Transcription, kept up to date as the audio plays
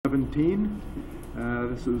2017.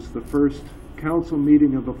 This is the first council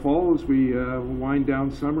meeting of the fall as we wind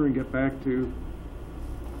down summer and get back to,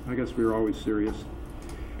 I guess we were always serious.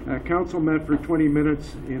 Council met for 20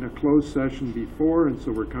 minutes in a closed session before, and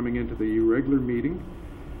so we're coming into the regular meeting.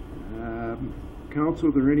 Council,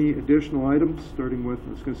 are there any additional items, starting with,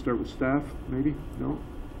 I was going to start with staff, maybe? No?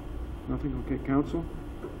 Nothing? Okay, Council?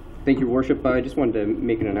 Thank you, Worship. I just wanted to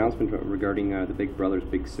make an announcement regarding the Big Brothers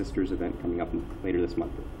Big Sisters event coming up later this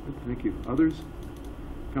month. Thank you. Others?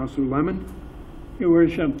 Councillor Lemon? Your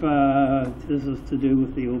Worship, this is to do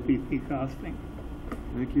with the OPP costing.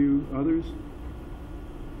 Thank you. Others?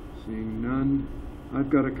 Seeing none. I've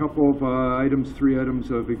got a couple of items, 3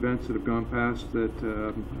 items of events that have gone past that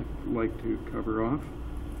I'd like to cover off.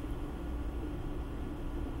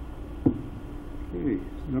 Okay.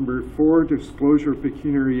 Number 4, disclosure of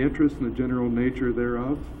pecuniary interest and the general nature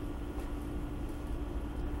thereof.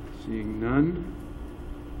 Seeing none.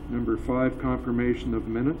 Number 5, confirmation of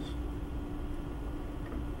minutes.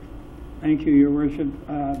 Thank you, Your Worship.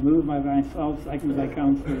 Moved by myself, seconded by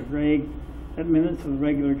Councillor Gregg, that minutes of the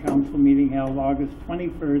regular council meeting held August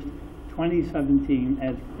 21st, 2017,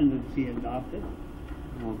 as printed, be adopted.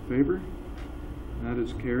 All in favor? That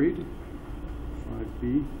is carried.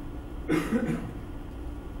 5B.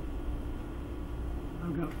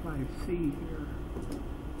 I've got 5C here.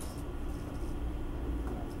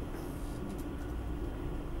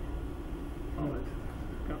 Oh,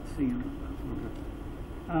 it's got C in it.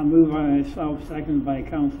 Moved by myself, seconded by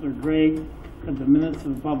Councillor Gregg, that the minutes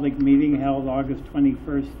of the public meeting held August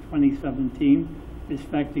 21st, 2017,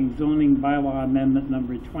 respecting zoning bylaw amendment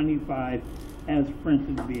number 25, as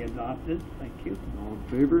printed, be adopted. Thank you. All in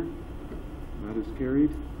favor? That is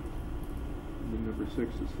carried. And then number 6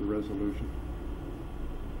 is the resolution.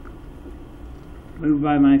 Moved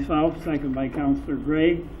by myself, seconded by Councillor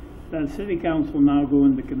Gregg, that City Council now go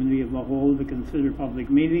into Committee of the Whole to consider public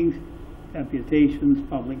meetings, deputations,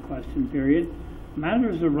 public question period,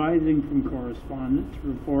 matters arising from correspondence,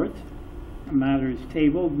 reports, matters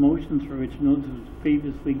tabled, motions for which notice was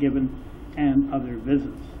previously given, and other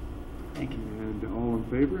visits. Thank you. And all in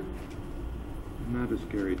favor? And that is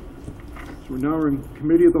carried. So we're now in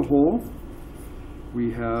Committee of the Whole.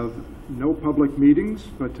 We have no public meetings,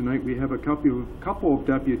 but tonight we have a couple of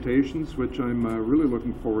deputations, which I'm really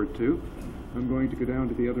looking forward to. I'm going to go down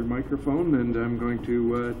to the other microphone, and I'm going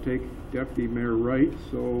to take Deputy Mayor Wright,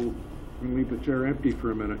 so I'm going to leave the chair empty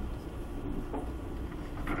for a minute.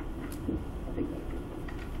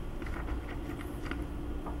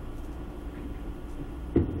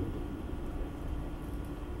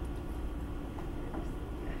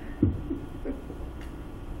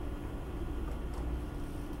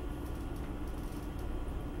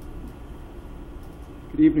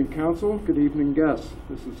 Good evening, Council. Good evening, guests.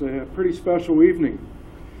 This is a pretty special evening.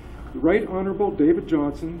 The Right Honourable David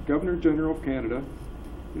Johnston, Governor-General of Canada.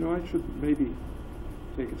 You know, I should maybe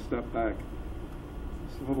take a step back.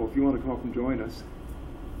 So, if you want to come up and join us.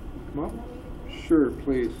 Come up? Sure,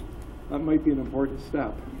 please. That might be an important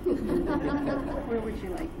step. Where would you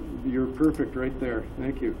like me? You're perfect right there.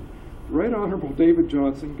 Thank you. The Right Honourable David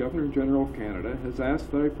Johnston, Governor-General of Canada, has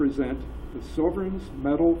asked that I present the Sovereign's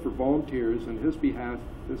Medal for Volunteers on his behalf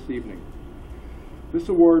this evening. This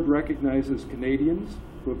award recognizes Canadians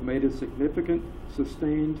who have made a significant,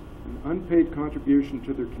 sustained, and unpaid contribution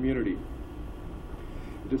to their community.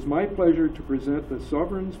 It is my pleasure to present the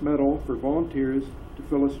Sovereign's Medal for Volunteers to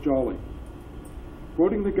Phyllis Jolly.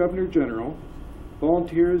 Quoting the Governor-General,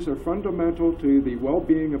 volunteers are fundamental to the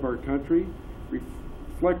well-being of our country,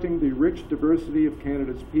 reflecting the rich diversity of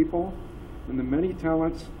Canada's people and the many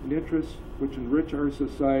talents and interests which enrich our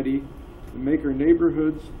society and make our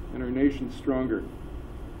neighborhoods and our nation stronger.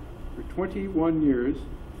 For 21 years,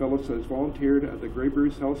 Phyllis has volunteered at the Grey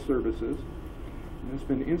Bruce Health Services and has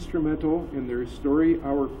been instrumental in their Story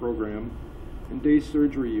Hour program and day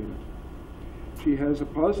surgery unit. She has a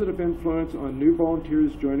positive influence on new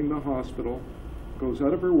volunteers joining the hospital, goes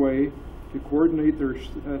out of her way to coordinate their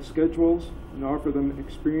schedules and offer them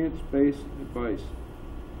experience-based advice.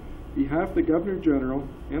 On behalf of the Governor-General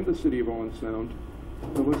and the City of Owen Sound,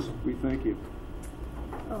 Phyllis, we thank you.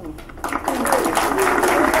 Oh.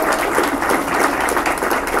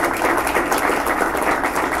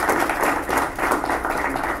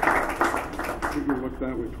 I think you look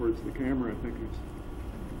that way towards the camera. I think it's.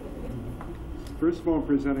 First of all, I'm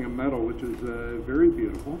presenting a medal, which is very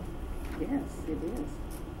beautiful. Yes, it is.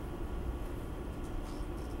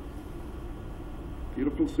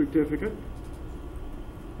 Beautiful certificate.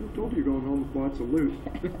 I told you you're going home with lots of loot.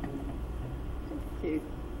 Thank you.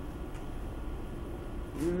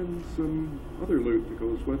 And some other loot that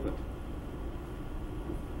goes with it.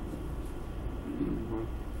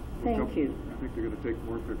 Thank you. I think they're going to take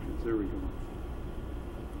more pictures. There we go.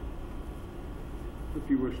 If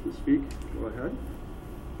you wish to speak, go ahead.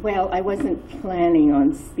 Well, I wasn't planning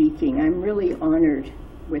on speaking. I'm really honored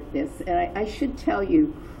with this. And I should tell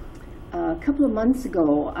you, a couple of months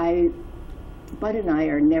ago, Bud and I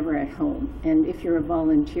are never at home. And if you're a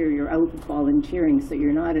volunteer, you're out volunteering, so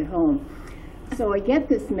you're not at home. So I get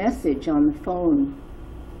this message on the phone,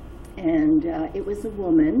 and it was a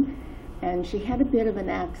woman, and she had a bit of an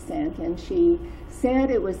accent, and she said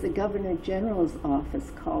it was the Governor General's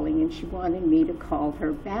office calling, and she wanted me to call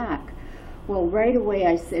her back. Well, right away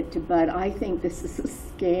I said to Bud, I think this is a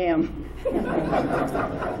scam.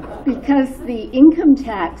 Because the income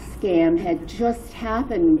tax scam had just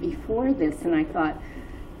happened before this, and I thought,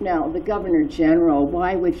 no, the Governor General,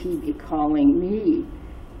 why would he be calling me?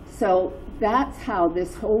 So that's how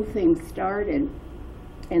this whole thing started.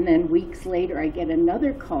 And then weeks later, I get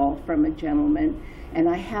another call from a gentleman, and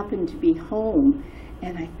I happened to be home.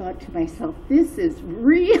 And I thought to myself, this is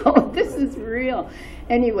real, this is real.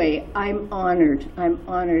 Anyway, I'm honored, and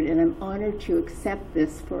I'm honored to accept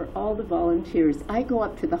this for all the volunteers. I go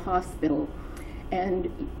up to the hospital, and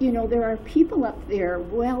you know, there are people up there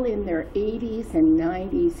well in their 80s and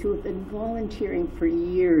 90s who have been volunteering for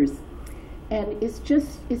years. And it's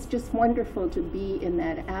just wonderful to be in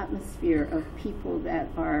that atmosphere of people that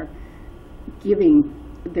are giving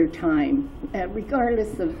their time,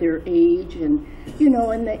 regardless of their age, and you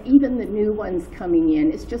know, and even the new ones coming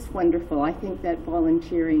in. It's just wonderful. I think that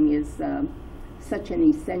volunteering is such an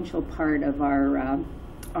essential part of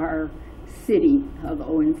our city of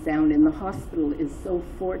Owen Sound, and the hospital is so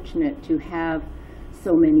fortunate to have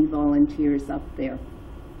so many volunteers up there.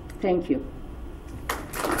 Thank you.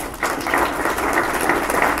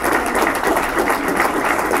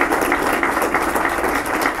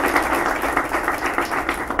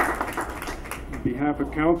 On behalf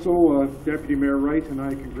of Council, Deputy Mayor Wright and I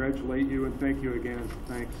congratulate you and thank you again.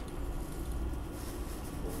 Thanks.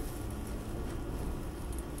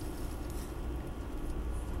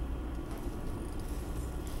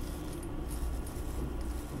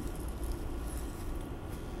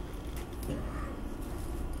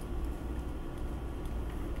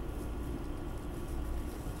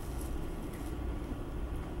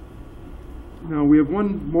 Now, we have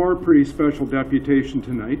one more pretty special deputation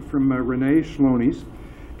tonight from Renee Schlonies,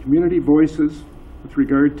 Community Voices with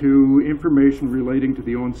regard to information relating to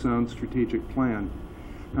the Owen Sound Strategic Plan.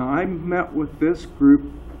 Now, I met with this group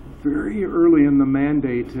very early in the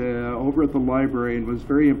mandate over at the library and was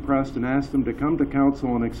very impressed and asked them to come to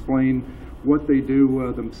council and explain what they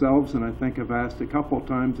do themselves, and I think I've asked a couple of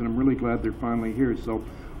times, and I'm really glad they're finally here. So,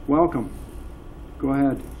 welcome. Go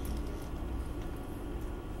ahead.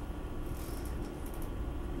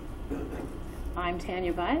 I'm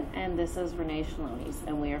Tanya Butt, and this is Renee Schlonies,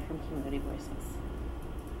 and we are from Community Voices.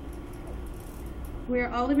 We are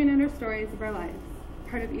all living under stories of our lives.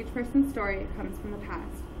 Part of each person's story comes from the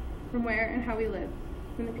past, from where and how we live,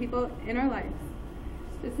 from the people in our lives.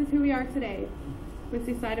 This is who we are today, was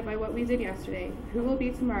decided by what we did yesterday. Who will be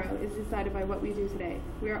tomorrow is decided by what we do today.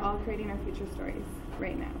 We are all creating our future stories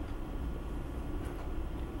right now.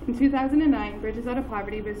 In 2009, Bridges Out of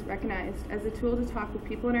Poverty was recognized as a tool to talk with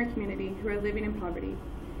people in our community who are living in poverty.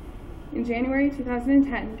 In January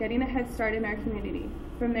 2010, Getting Ahead started in our community.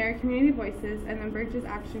 From there, Community Voices and then Bridges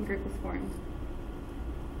Action Group was formed.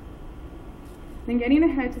 Then Getting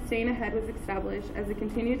Ahead to Staying Ahead was established as a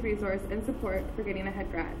continued resource and support for Getting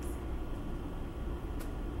Ahead grads.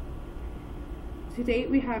 To date,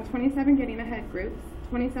 we have 27 Getting Ahead groups,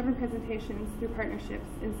 27 presentations through partnerships,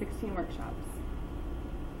 and 16 workshops.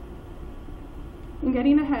 In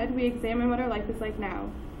Getting Ahead, we examine what our life is like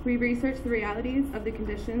now. We research the realities of the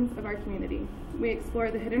conditions of our community. We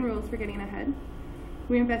explore the hidden rules for getting ahead.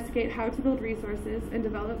 We investigate how to build resources and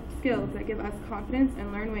develop skills that give us confidence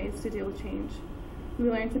and learn ways to deal with change.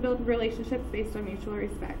 We learn to build relationships based on mutual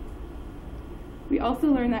respect. We also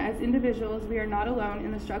learn that as individuals, we are not alone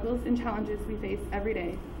in the struggles and challenges we face every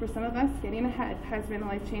day. For some of us, getting ahead has been a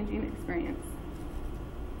life-changing experience.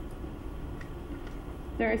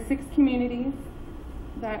 There are 6 communities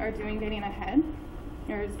that are doing Getting Ahead.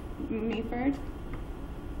 There's Meaford,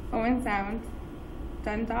 Owen Sound,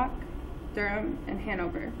 Dundalk, Durham, and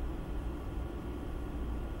Hanover.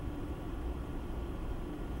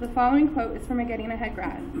 The following quote is from a Getting Ahead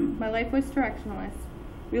grad. My life was directionless.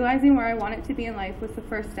 Realizing where I wanted to be in life was the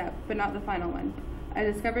first step, but not the final one. I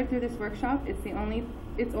discovered through this workshop it's only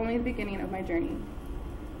the beginning of my journey.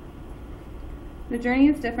 The journey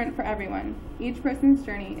is different for everyone. Each person's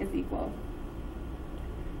journey is equal.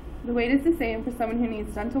 The wait is the same for someone who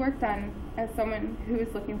needs dental work done as someone who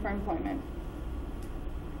is looking for employment.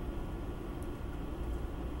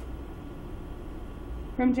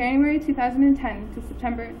 From January 2010 to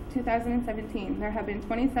September 2017, there have been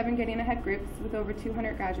 27 Getting Ahead groups with over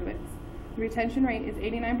 200 graduates. The retention rate is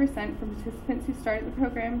 89% from participants who started the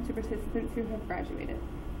program to participants who have graduated.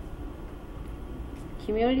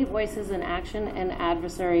 Community Voice is an action and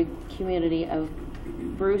adversary community of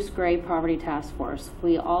Bruce Gray Poverty Task Force.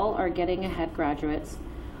 We all are Getting Ahead graduates.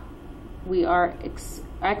 We are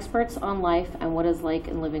experts on life and what it's like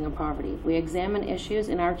in living in poverty. We examine issues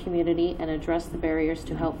in our community and address the barriers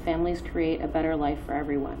to help families create a better life for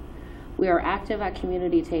everyone. We are active at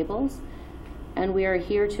community tables, and we are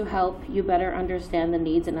here to help you better understand the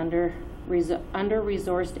needs and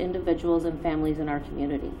under-resourced individuals and families in our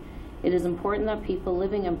community. It is important that people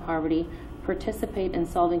living in poverty participate in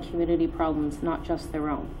solving community problems, not just their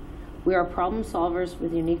own. We are problem solvers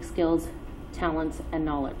with unique skills, talents, and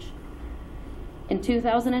knowledge. In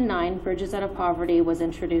 2009, Bridges Out of Poverty was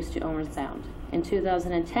introduced to Owen Sound. In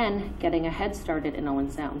 2010, Getting Ahead started in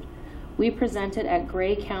Owen Sound. We presented at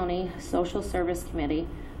Gray County Social Service Committee.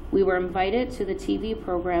 We were invited to the TV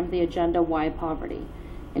program, The Agenda, Why Poverty.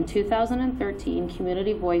 In 2013,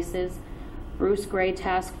 Community Voices Bruce Gray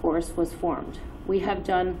Task Force was formed. We have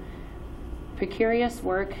done precarious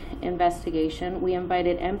work investigation. We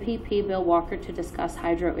invited MPP Bill Walker to discuss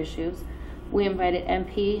hydro issues. We invited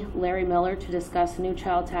MP Larry Miller to discuss new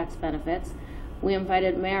child tax benefits. We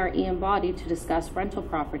invited Mayor Ian Boddy to discuss rental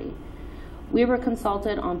property. We were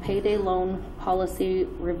consulted on payday loan policy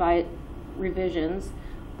revisions.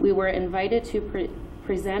 We were invited to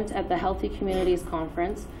present at the Healthy Communities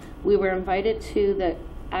Conference. We were invited to the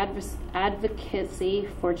Advocacy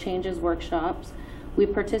for Changes workshops. We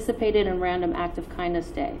participated in Random Act of Kindness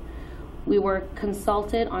Day. We were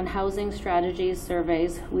consulted on housing strategies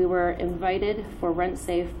surveys. We were invited for Rent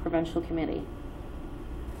Safe Provincial Committee.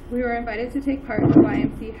 We were invited to take part in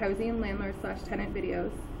YMC housing landlord/tenant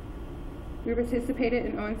videos. We participated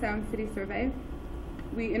in Owen Sound City Survey.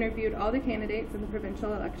 We interviewed all the candidates in the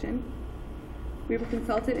provincial election. We were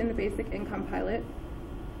consulted in the basic income pilot.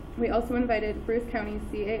 We also invited Bruce County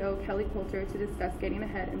CAO Kelly Coulter to discuss Getting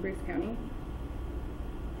Ahead in Bruce County.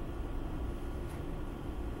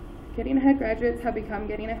 Getting Ahead graduates have become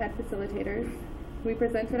Getting Ahead facilitators. We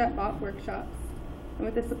presented at BOP workshops, and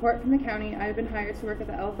with the support from the county, I have been hired to work at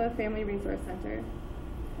the Alpha Family Resource Center,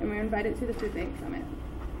 and we were invited to the Food Bank Summit.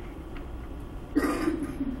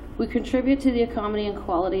 We contribute to the economy and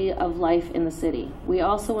quality of life in the city. We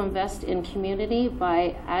also invest in community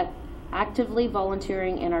by actively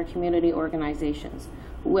volunteering in our community organizations.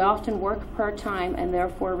 We often work part-time and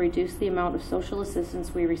therefore reduce the amount of social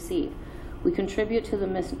assistance we receive. We contribute to the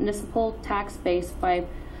municipal tax base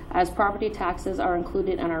as property taxes are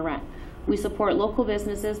included in our rent. We support local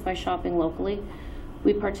businesses by shopping locally.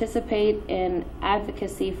 We participate in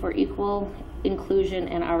advocacy for equal inclusion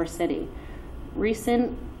in our city.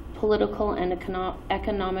 Recent political and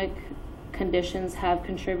economic conditions have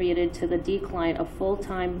contributed to the decline of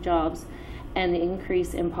full-time jobs and the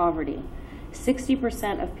increase in poverty.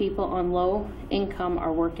 60% of people on low income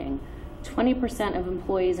are working. 20% of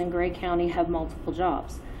employees in Gray County have multiple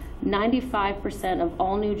jobs. 95% of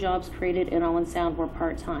all new jobs created in Owen Sound were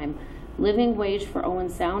part-time. Living wage for Owen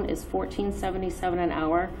Sound is $14.77 an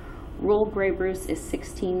hour. Rural Grey Bruce is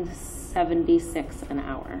 $16.76 an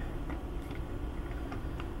hour.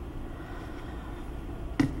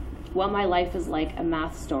 What my life is like, a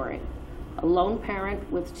math story. A lone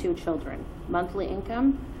parent with 2 children. Monthly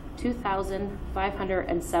income,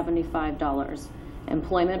 $2,575.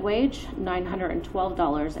 Employment wage,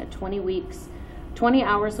 $912 at 20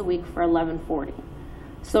 hours a week for $11.40.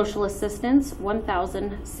 Social assistance,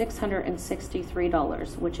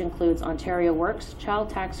 $1,663, which includes Ontario Works,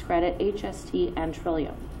 Child Tax Credit, HST, and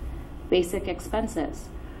Trillium. Basic expenses,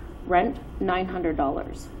 rent,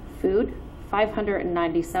 $900. Food,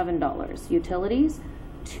 $597. Utilities,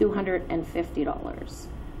 $250.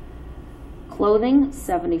 Clothing,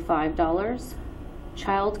 $75.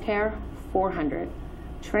 Childcare, $400.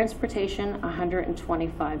 Transportation,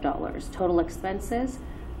 $125. Total expenses,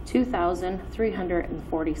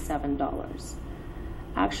 $2,347.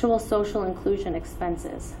 Actual social inclusion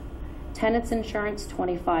expenses. Tenants insurance,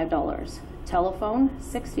 $25. Telephone,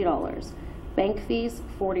 $60. Bank fees,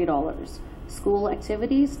 $40. School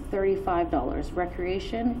activities, $35.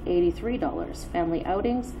 Recreation, $83. Family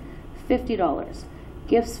outings, $50.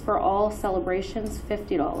 Gifts for all celebrations,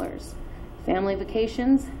 $50. Family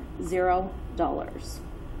vacations, $0.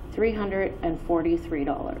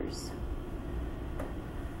 $343.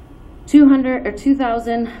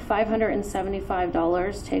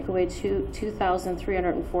 $2,575, take away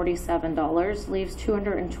 $2,347, leaves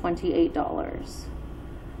 $228.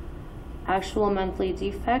 Actual monthly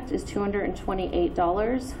defect is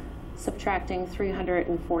 $228, subtracting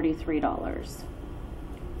 $343. So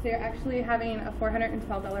you're actually having a $412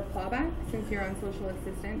 clawback since you're on social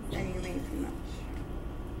assistance and you made too much.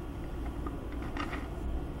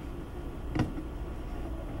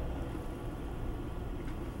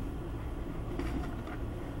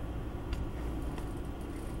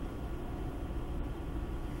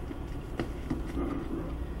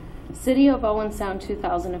 City of Owen Sound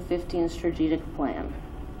 2015 Strategic Plan.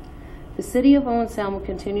 The City of Owen Sound will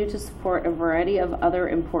continue to support a variety of other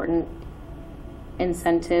important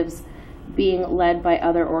incentives being led by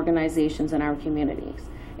other organizations in our communities.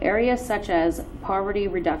 Areas such as poverty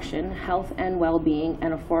reduction, health and well-being,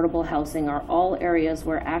 and affordable housing are all areas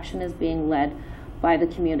where action is being led by the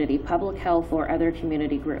community, public health, or other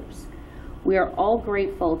community groups. We are all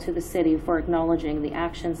grateful to the city for acknowledging the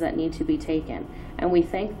actions that need to be taken, and we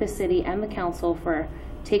thank the city and the council for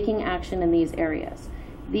taking action in these areas.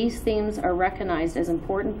 These themes are recognized as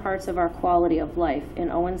important parts of our quality of life in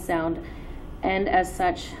Owen Sound, and as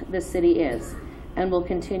such, the city is, and will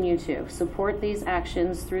continue to support these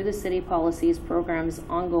actions through the city policies, programs,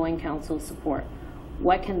 ongoing council support.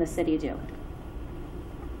 What can the city do?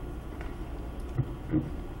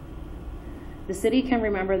 The city can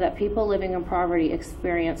remember that people living in poverty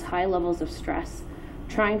experience high levels of stress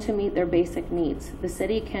trying to meet their basic needs. The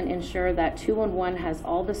city can ensure that 211 has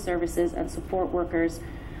all the services and support workers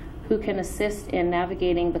who can assist in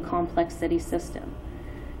navigating the complex city system.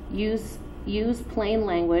 Use plain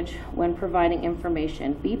language when providing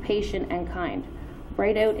information. Be patient and kind.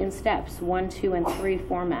 Write out in steps 1, 2, and 3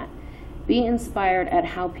 format. Be inspired at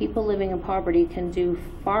how people living in poverty can do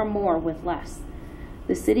far more with less.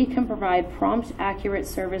 The city can provide prompt, accurate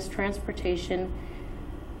service. Transportation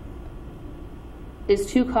is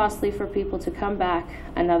too costly for people to come back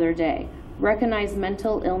another day. Recognize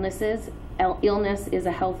mental illness is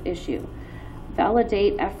a health issue.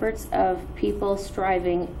 Validate efforts of people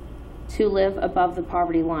striving to live above the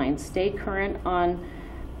poverty line. Stay current on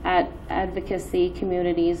advocacy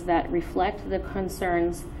communities that reflect the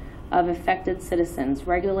concerns of affected citizens,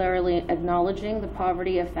 regularly acknowledging the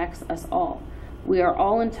poverty affects us all. We are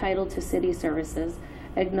all entitled to city services.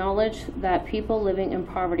 Acknowledge that people living in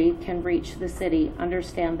poverty can reach the city.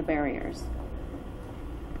 Understand the barriers.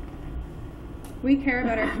 We care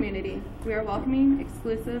about our community. We are a welcoming,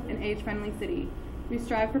 exclusive, and age-friendly city. We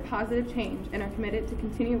strive for positive change and are committed to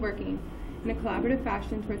continue working in a collaborative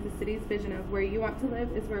fashion towards the city's vision of where you want to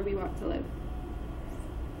live is where we want to live.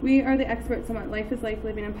 We are the experts on what life is like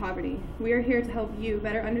living in poverty. We are here to help you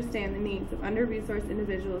better understand the needs of under-resourced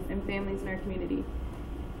individuals and families in our community.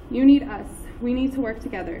 You need us. We need to work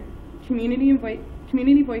together. Community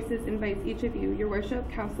Voices invites each of you, your worship,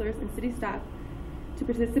 counselors, and city staff to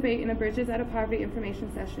participate in a Bridges Out of Poverty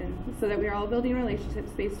information session so that we are all building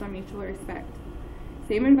relationships based on mutual respect.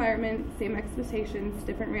 Same environment, same expectations,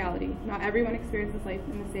 different reality. Not everyone experiences life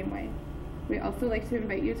in the same way. We also like to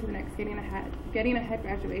invite you to the next Getting Ahead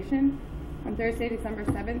graduation on Thursday, December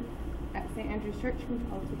 7th at St. Andrew's Church from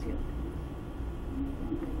 12 to 2.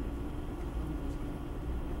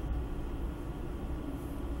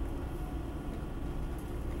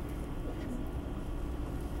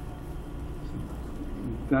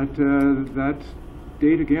 That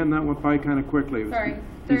date again, that went by kind of quickly. Sorry,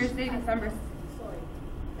 Thursday, December.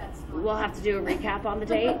 We'll have to do a recap on the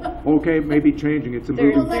date. Okay, maybe changing. It's a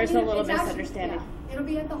There's moving. a little It's actually- misunderstanding. yeah, it'll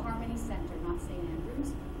be at the Harmony Center, not St.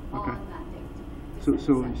 Andrews, Okay. on that date. So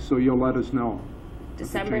December 7th. so you'll let us know.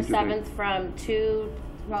 December Change the date. 7th from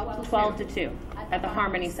 12 to 2 at the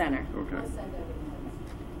Harmony Center. Okay, We'll send everyone.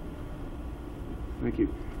 thank you.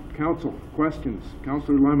 Council, questions?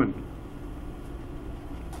 Councillor Lemon.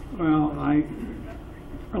 Well, I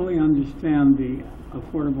really understand the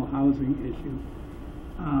affordable housing issue.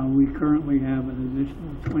 We currently have an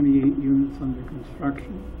additional 28 units under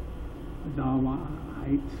construction, Adawa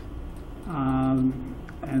Heights.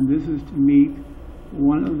 And this is to meet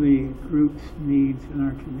one of the group's needs in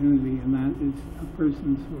our community, and that is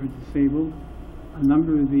persons who are disabled. A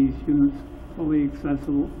number of these units fully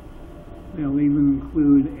accessible. They'll even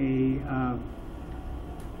include a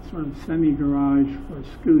sort of semi-garage for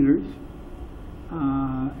scooters,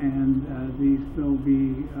 and these will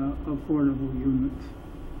be affordable units,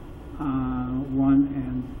 1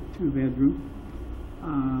 and 2 bedroom.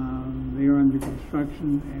 They are under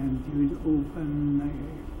construction and due to open,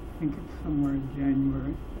 I think it's somewhere in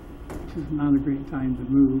January, which is not a great time to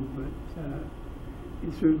move, but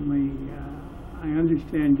it certainly, I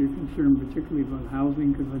understand your concern particularly about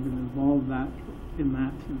housing because I've been involved in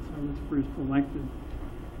that since I was first elected.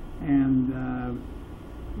 And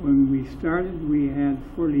When we started, we had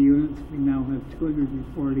 40 units. We now have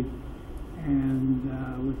 240, and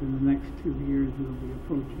within the next 2 years, we'll be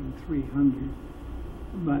approaching 300.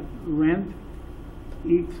 But rent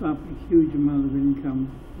eats up a huge amount of income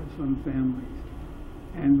for some families.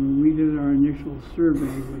 And when we did our initial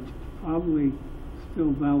survey, which is probably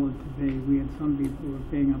still valid today, we had some people who were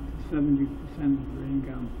paying up to 70% of their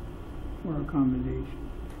income for accommodation.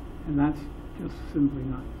 And that's just simply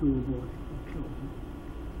not doable for children.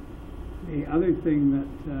 The other thing that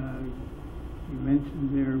you mentioned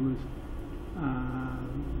there was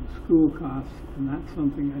school costs, and that's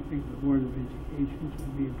something I think the Board of Education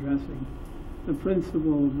should be addressing. The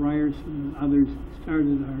principle of Ryerson and others who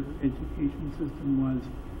started our education system was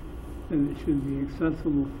that it should be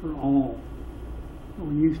accessible for all. But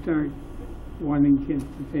when you start wanting kids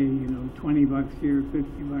to pay, you know, 20 bucks here, 50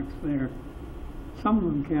 bucks there, some of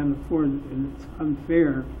them can't afford it, and it's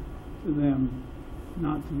unfair to them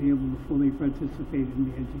not to be able to fully participate in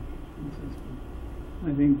the education system.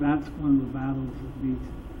 I think that's one of the battles that needs to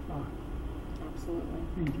be fought. Absolutely.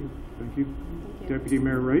 Thank you. Thank you. Thank you. Deputy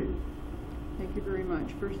Mayor Wright? Thank you very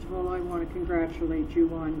much. First of all, I want to congratulate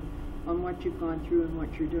you on what you've gone through and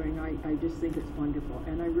what you're doing. I just think it's wonderful,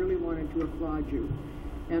 and I really wanted to applaud you,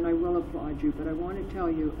 and I will applaud you, but I want to tell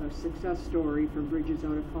you a success story from Bridges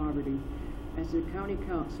Out of Poverty. As a county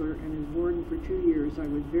councillor and as warden for 2 years, I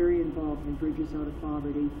was very involved in Bridges Out of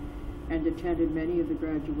Poverty and attended many of the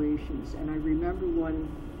graduations, and I remember one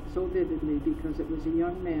so vividly because it was a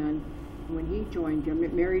young man. When he joined,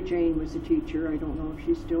 Mary Jane was a teacher. I don't know if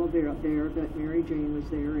she's still there, but Mary Jane was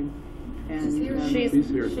there, and She's here. She's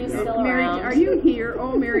here. She's Yeah. still Mary, around. are you here?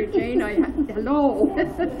 Oh, Mary Jane, hello,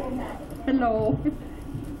 hello.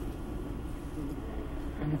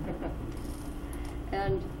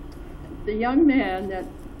 And the young man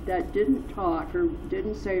that didn't talk or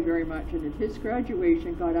didn't say very much, and at his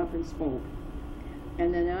graduation got up and spoke.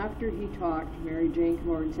 And then after he talked, Mary Jane came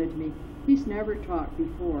over and said to me, he's never talked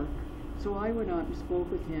before. So I went up and spoke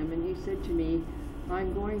with him, and he said to me,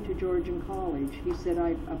 I'm going to Georgian College. He said,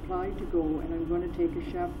 I applied to go, and I'm going to take a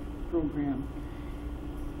chef program.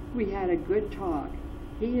 We had a good talk.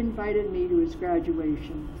 He invited me to his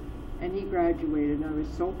graduation, and he graduated, and I was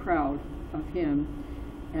so proud of him.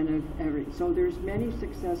 And so there's many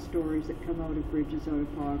success stories that come out of Bridges Out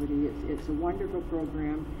of Poverty. It's a wonderful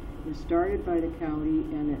program. It was started by the county,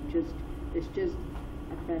 and it's just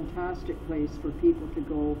a fantastic place for people to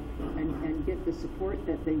go and get the support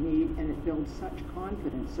that they need, and it builds such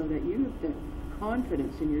confidence so that you have the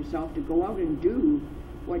confidence in yourself to go out and do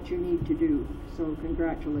what you need to do. So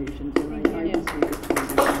congratulations. And I just think it's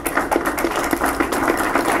wonderful.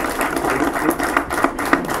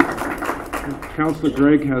 Councillor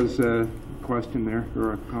Gregg has a question there,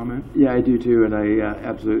 or a comment. Yeah, I do too, and I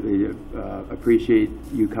absolutely appreciate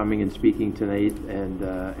you coming and speaking tonight, and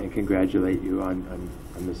congratulate you on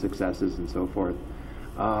the successes and so forth.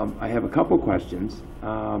 I have a couple questions.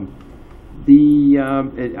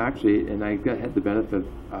 Actually, and I had the benefit,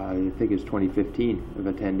 I think it's 2015, of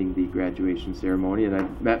attending the graduation ceremony, and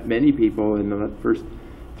I've met many people in the first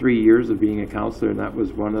 3 years of being a counselor, and that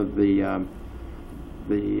was one of the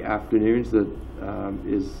afternoons that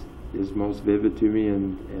is most vivid to me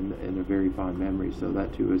and a very fond memory. So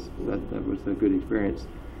that too was that was a good experience.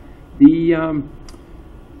 The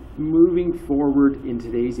moving forward in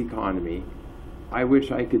today's economy, I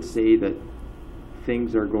wish I could say that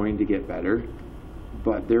things are going to get better,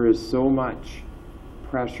 but there is so much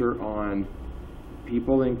pressure on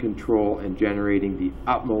people in control and generating the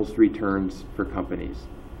utmost returns for companies.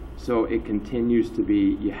 So it continues to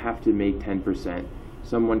be, you have to make 10%.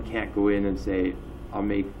 Someone can't go in and say,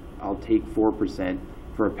 I'll take 4%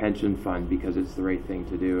 for a pension fund because it's the right thing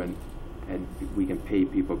to do, and we can pay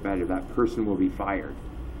people better. That person will be fired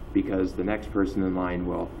because the next person in line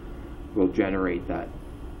will generate that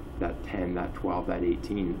 10, that 12, that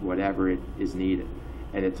 18, whatever it is needed.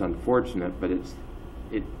 And it's unfortunate, but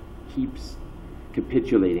it keeps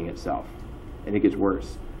capitulating itself, and it gets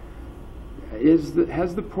worse. Has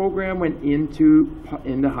the program went into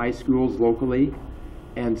high schools locally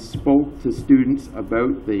and spoke to students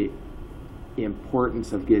about the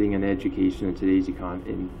importance of getting an education in today's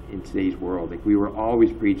in today's world? Like, we were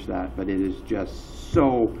always preached that, but it is just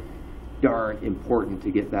so darn important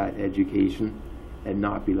to get that education and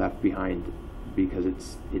not be left behind, because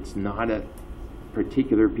it's not a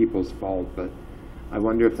particular people's fault, but I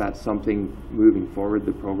wonder if that's something moving forward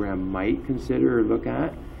the program might consider or look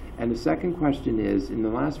at. And the second question is, in the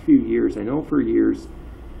last few years, I know for years,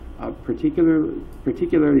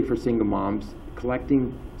 particularly for single moms,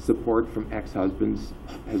 collecting support from ex-husbands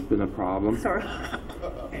has been a problem. Sorry.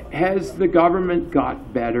 has the government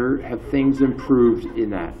got better? Have things improved in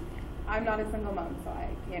that? I'm not a single mom, so I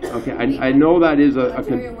can't. Okay, I know that is a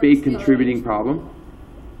Ontario big Works did contributing change. problem.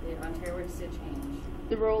 The Ontario Works did change.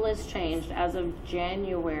 The rule is changed as of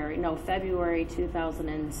February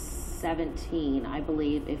 2017, I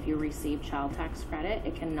believe. If you receive child tax credit,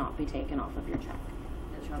 it cannot be taken off of your check.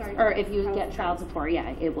 Sorry. Or if you get child support,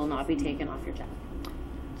 yeah, it will not be taken off your check.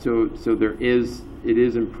 So it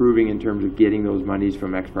is improving in terms of getting those monies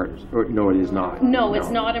from ex-partners, or no, it is not. No, it's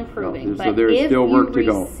not improving, No, so but there's if still you work to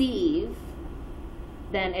go. receive,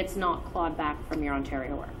 then it's not clawed back from your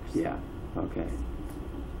Ontario Works. Yeah, okay.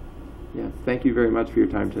 Yeah, thank you very much for your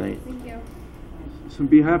time tonight. Thank you. So on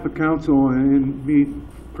behalf of council and me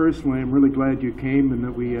personally, I'm really glad you came and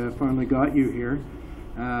that we finally got you here.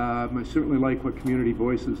 I certainly like what Community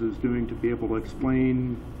Voices is doing to be able to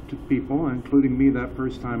explain to people, including me that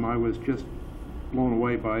first time. I was just blown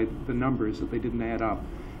away by the numbers, that they didn't add up.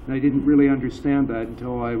 And I didn't really understand that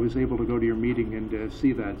until I was able to go to your meeting and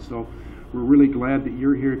see that. So we're really glad that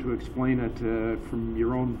you're here to explain it from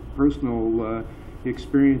your own personal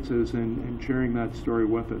experiences and sharing that story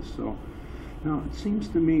with us. So now it seems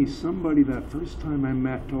to me somebody that first time I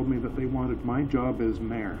met told me that they wanted my job as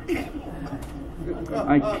mayor.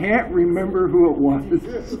 I can't remember who it was.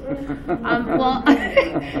 Well,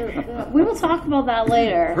 we will talk about that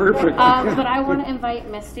later. Perfect. But I want to invite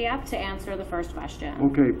Misty up to answer the first question.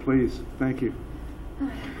 Okay, please. Thank you.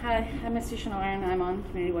 Hi, I'm Misty Shanoir, and I'm on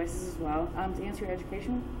Community Voices as well. To answer your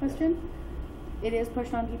education question, it is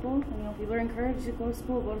pushed on people. People are encouraged to go to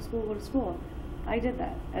school, go to school, go to school. I did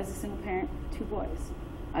that as a single parent, 2 boys.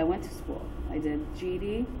 I went to school. I did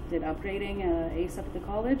GED, did upgrading, ACE up at the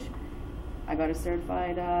college. I got a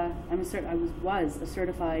certified, was a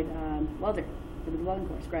certified welder for the welding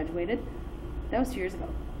course, graduated. That was 2 years ago.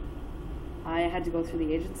 I had to go through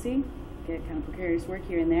the agency, get kind of precarious work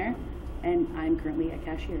here and there, and I'm currently a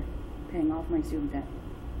cashier, paying off my student debt.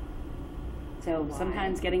 So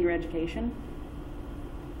sometimes getting your education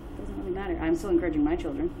doesn't really matter. I'm still encouraging my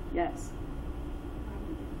children, yes.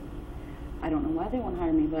 I don't know why they won't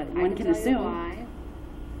hire me, but one can tell you assume. why.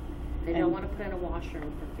 They don't want to put in a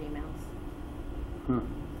washroom for females. Huh.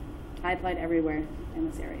 I applied everywhere in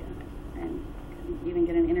this area and couldn't even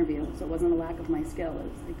get an interview. So it wasn't a lack of my skill. It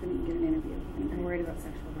was, I couldn't get an interview. I'm worried about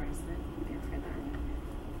sexual harassment. Okay, forget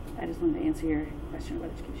that. I just wanted to answer your question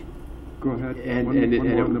about education. Go ahead. And One more, and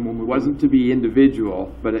then we'll it move wasn't to be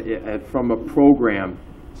individual, but from a program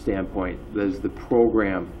standpoint, does the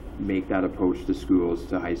program make that approach to schools,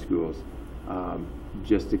 to high schools,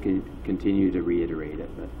 just to continue to reiterate it?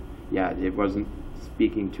 But yeah, it wasn't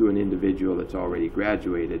speaking to an individual that's already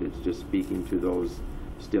graduated. It's just speaking to those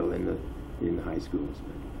still in the high schools.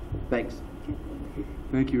 But thanks.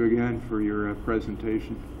 Thank you again for your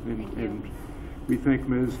presentation. And we thank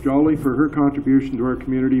Ms. Jolly for her contribution to our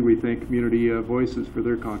community. We thank Community Voices for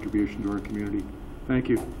their contribution to our community. Thank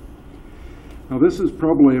you. Now this is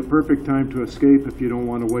probably a perfect time to escape if you don't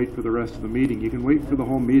want to wait for the rest of the meeting. You can wait for the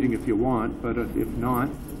whole meeting if you want, but if not.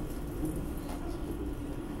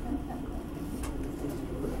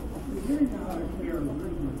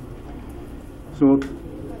 So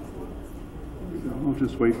I'll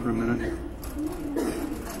just wait for a minute.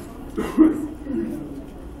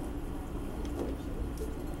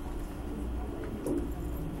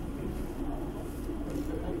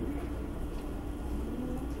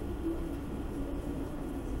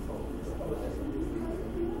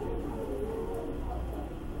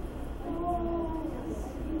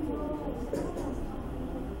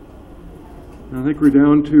 I think we're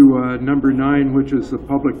down to number 9, which is the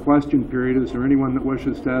public question period. Is there anyone that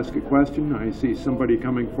wishes to ask a question? I see somebody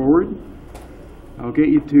coming forward. I'll get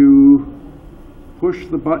you to push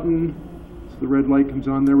the button so the red light comes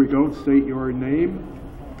on. There we go. State your name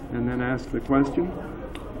and then ask the question.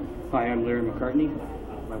 Hi, I'm Larry McCartney,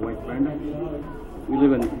 my wife Brenda. We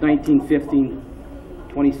live in 1915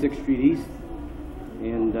 26th Street East,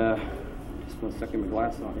 and just one second, my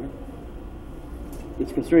glasses on here.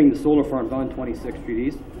 It's concerning the solar farms on 26th Street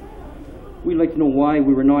East. We'd like to know why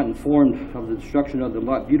we were not informed of the destruction of the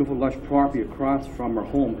beautiful lush property across from our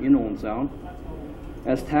home in Owen Sound.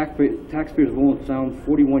 As taxpayers of Owen Sound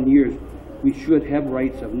 41 years, we should have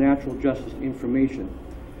rights of natural justice information,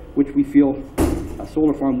 which we feel a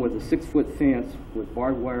solar farm with a 6-foot fence with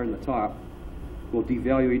barbed wire in the top will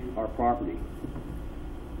devalue our property.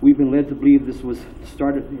 We've been led to believe this was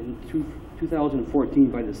started in 2014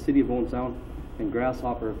 by the City of Owen Sound and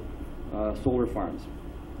Grasshopper solar farms,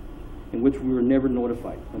 in which we were never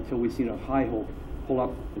notified until we seen a high hope pull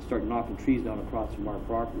up and start knocking trees down across from our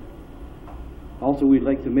property. Also, we'd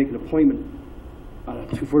like to make an appointment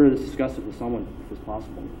to further discuss it with someone if it's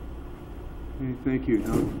possible. Okay, thank you.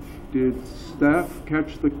 Now, did staff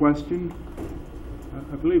catch the question?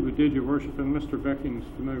 I believe we did, Your Worship, and Mr. Becking's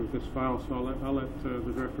familiar with this file, so I'll let the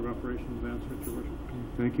Director of Operations answer it, Your Worship.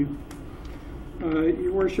 Thank you.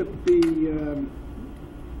 Your Worship, the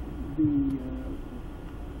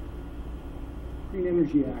Green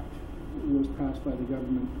Energy Act was passed by the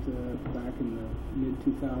government back in the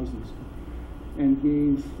mid-2000s and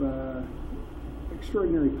gave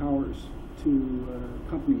extraordinary powers to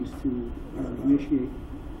companies to initiate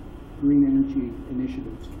green energy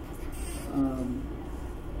initiatives.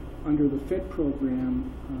 Under the FIT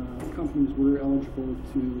program, companies were eligible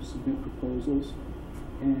to submit proposals,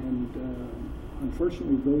 and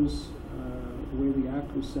unfortunately those, the way the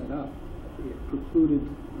Act was set up, it precluded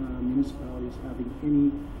municipalities having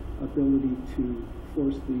any ability to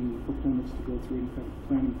force the proponents to go through any kind of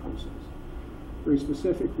planning process. Very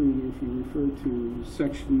specifically, if you refer to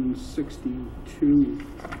Section 62,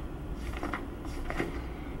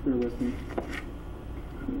 bear with me,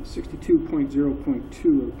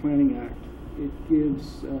 62.0.2 of the Planning Act, it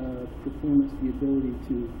gives proponents the ability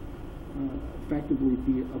to effectively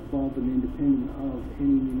be above and independent of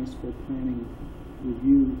any municipal planning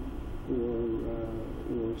review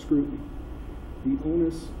or scrutiny. The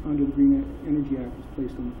onus under the Green Energy Act is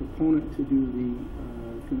placed on the proponent to do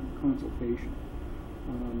the consultation.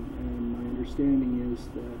 And my understanding is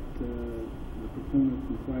that the proponent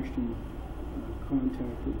in question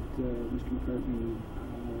contacted Mr. McCartney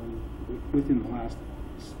within the last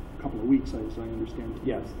couple of weeks, as I understand it.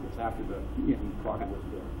 Yes, it's after the project was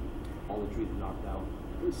there. All the trees knocked down.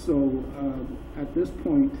 So at this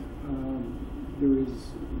point, there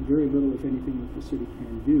is very little, if anything, that the city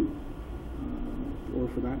can do, or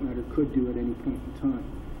for that matter, could do at any point in time.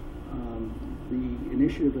 The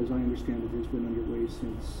initiative, as I understand it, has been underway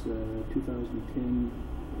since 2010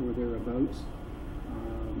 or thereabouts.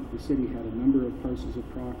 The city had a number of parcels of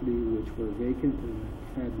property which were vacant and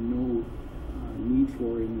had no need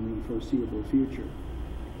for in the foreseeable future.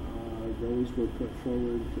 Those were put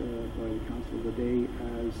forward by the Council of the Day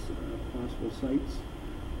as possible sites.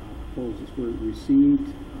 Proposals were received.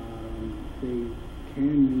 They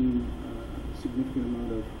can mean a significant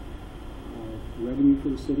amount of revenue for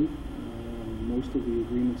the city. Most of the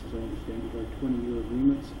agreements, as I understand it, are 20-year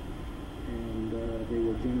agreements, and they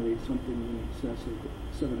will generate something in excess of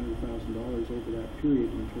 $700,000 over that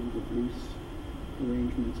period in terms of lease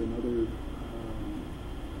arrangements and other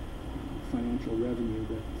financial revenue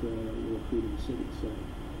that will accrue to the city. So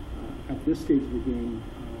at this stage of the game,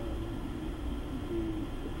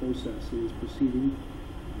 the process is proceeding.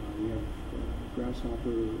 We have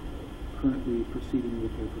Grasshopper currently proceeding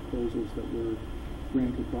with their proposals that were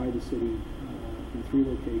granted by the city in 3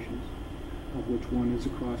 locations, of which one is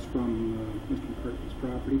across from Mr. McCartney's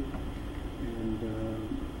property. And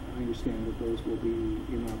I understand that those will be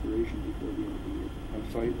in operation before the end of the year.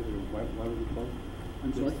 I'm sorry, why was it closed?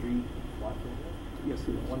 I'm sorry? 3 lots over there? Yes,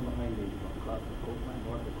 there is. One behind the across the coastline,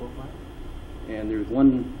 north of the coastline. And there's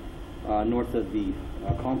one north of the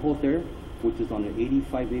compost there, which is on an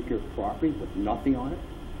 85-acre property with nothing on it.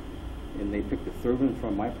 And they picked a third one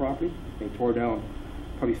from my property. They tore down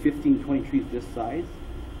probably 15, 20 trees this size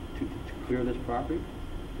to clear this property.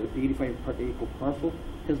 The 85-acre parcel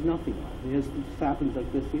has nothing on it. It has saplings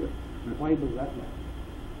like this here. Why does that matter?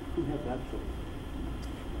 Who has that choice?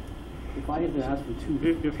 If I had to ask them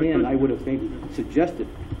 210, I would have maybe suggested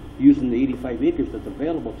using the 85 acres that's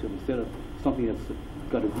available to them instead of something that's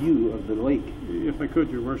got a view of the lake. If I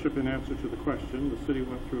could, Your Worship, in answer to the question, the city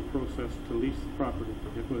went through a process to lease the property.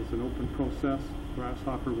 It was an open process.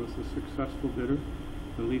 Grasshopper was the successful bidder.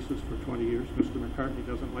 The lease is for 20 years. Mr. McCartney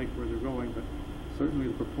doesn't like where they're going, but certainly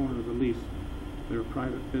the proponent of the lease, they're a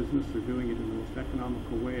private business. They're doing it in the most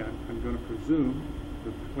economical way. I'm going to presume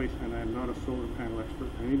the place, and I'm not a solar panel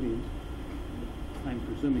expert by any means, I'm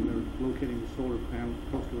presuming they're locating the solar panel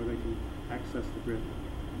close to where they can access the grid.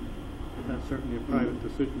 But that's certainly a private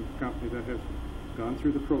decision of the company that has gone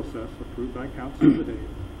through the process approved by Council today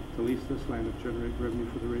to lease this land and generate revenue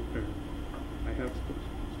for the ratepayer. I have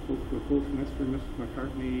spoke with both Mr. and Mrs.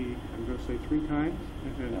 McCartney, I'm going to say 3 times,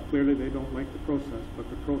 and clearly they don't like the process, but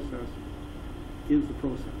the process is the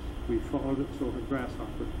process. We followed it, so had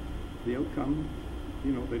Grasshopper. The outcome,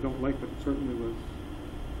 you know, they don't like it. It certainly was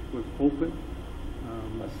open.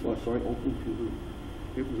 Sorry, open to who?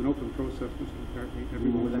 It was an open process, Mr. McCartney.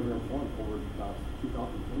 Everyone was never informed over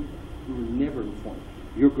 2020. We were never informed.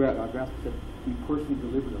 Your Grasshopper said we personally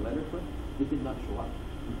delivered a letter to it. They did not show up.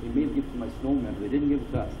 They may have given it to my snow member. They didn't give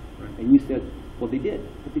it to us. Right. And you said, well, they did,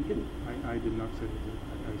 but they didn't. I did not say they did.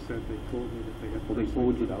 I said they told me that they had. Well, they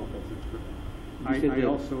told you that. That's correct. I said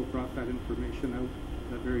also brought that information out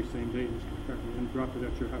that very same day, Mr. McCartney, and dropped it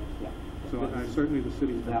at your house. Yeah. So certainly the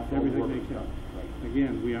city's done everything they can. Right.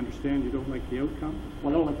 Again, we understand you don't like the outcome.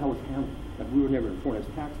 Well, I don't like how it's handled. That we were never informed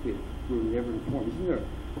as taxpayers. We were never informed. Isn't there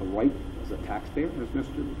a right as a taxpayer? As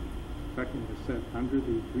Mr. Beckman has said, under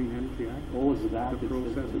the Green Energy Act, Oh, is that the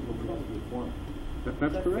process is informed?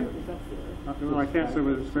 That's correct. Well, I can't say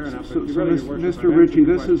whether it's fair enough. So, but really, Your Worship, Mr. I've Ritchie, answered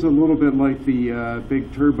the this is a question. little bit like the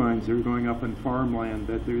big turbines that are going up in farmland,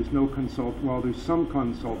 that there's no well, there's some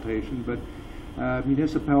consultation, but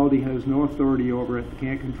municipality has no authority over it,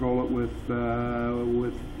 can't control it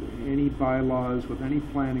with any bylaws, with any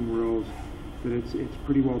planning rules, that it's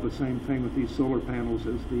pretty well the same thing with these solar panels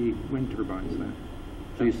as the wind turbines then.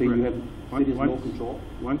 So you say you have city has no Once- control?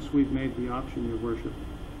 Once we've made the option, Your Worship,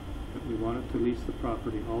 that we wanted to lease the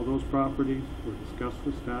property, all those properties were discussed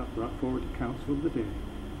with staff, brought forward to council of the day,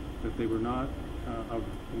 that they were not of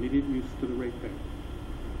immediate use to the ratepayer.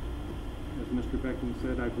 As Mr. Beckman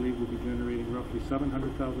said, I believe we'll be generating roughly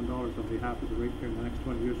 $700,000 on behalf of the ratepayer in the next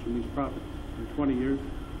 20 years from these properties. In 20 years,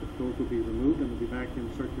 those will be removed and will be back in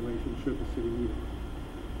circulation should the city need it.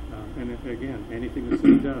 And again, anything the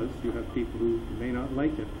city does, you have people who may not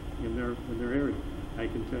like it in their area. I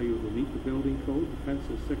can tell you it will meet the building code. The fence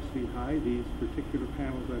is 6 feet high. These particular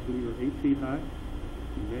panels, I believe, are 8 feet high.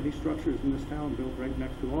 Many structures in this town built right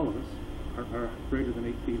next to all of us are greater than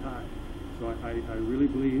 8 feet high. So I really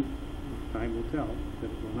believe, time will tell, that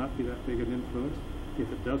it will not be that big an influence.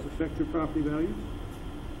 If it does affect your property values,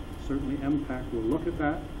 certainly MPAC will look at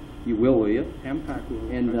that. You will you? MPAC will,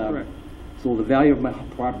 And that's correct. so the value of my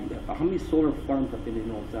property, how many solar farms have been in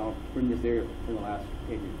Old Sound in this area in the last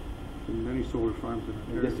 10 years? In many solar farms in In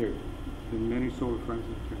Ontario. this area? In many solar farms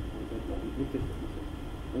in Ontario.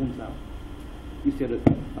 Old Sound. You said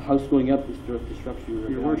a house going up is to structure your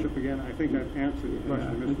Your value. Worship, again, I think I've answered the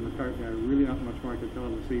question, Mr. McCartney. I really not much more I can tell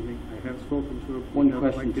him this evening. I have spoken to him. One He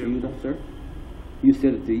doesn't question like to the you, info. though, sir. You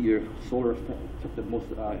said that your solar took the most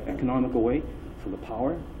economical way for the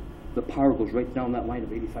power. The power goes right down that line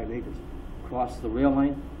of 85 acres, across the rail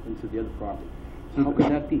line into the other property. So how could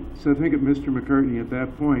that be? So I think at Mr. McCartney, at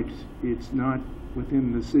that point, it's not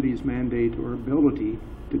within the city's mandate or ability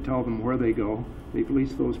to tell them where they go. They've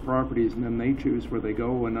leased those properties and then they choose where they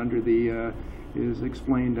go, and under the, is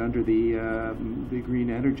explained under the Green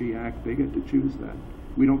Energy Act, they get to choose that.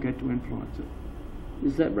 We don't get to influence it.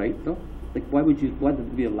 Is that right, though? Like, why would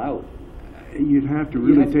it be allowed? You'd have to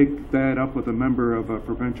really take that up with a member of a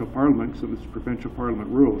provincial parliament, so it's provincial parliament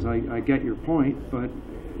rules. I get your point, but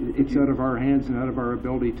it's out of our hands and out of our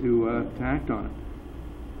ability to act on it.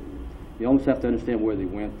 You almost have to understand where they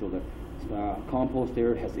went, though. The compost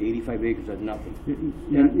there has 85 acres of nothing.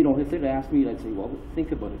 And, you know, if they'd asked me, I'd say, well,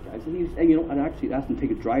 think about it, guys. And, you know, I'd actually ask them to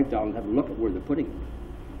take a drive down and have a look at where they're putting it.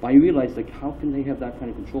 But I realized, like, how can they have that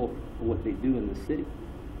kind of control of what they do in the city?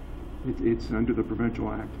 It's under the Provincial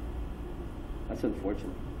Act. That's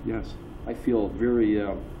unfortunate. Yes. I feel very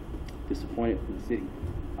disappointed in the city.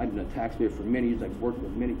 I've been a taxpayer for many years. I've worked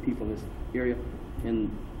with many people in this area,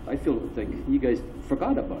 and I feel like you guys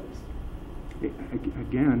forgot about us.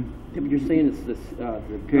 Again. Yeah, but you're saying it's this.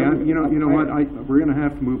 Okay, you know what? We're going to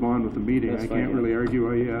have to move on with the meeting. That's I fine, can't yeah. really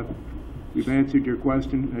argue. We've answered your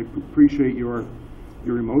question. I appreciate your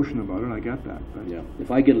emotion about it. I get that. But Yeah.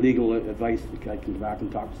 If I get legal advice, I can go back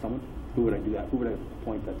and talk to someone. Who would I do that? Who would I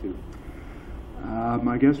appoint that to?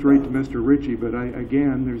 I guess right to Mr. Ritchie, but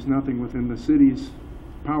again, there's nothing within the city's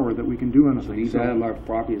power that we can do anything. So devalue of our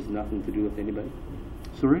property has nothing to do with anybody?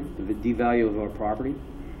 Sorry? The devalue of our property?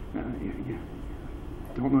 Yeah.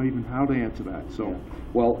 Don't know even how to answer that. So. Yeah.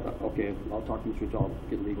 Well, okay, I'll talk to Mr. Ritchie. I'll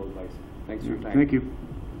get legal advice. Thanks for your time. Thank you.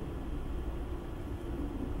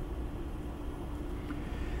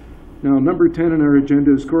 Now, number 10 on our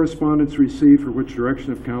agenda is correspondence received for which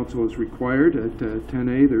direction of council is required. At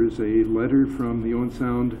 10A, there's a letter from the Owen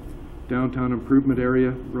Sound Downtown Improvement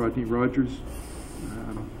Area, Rodney Rogers.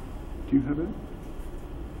 Do you have that?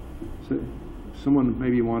 So, someone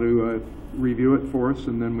maybe want to review it for us,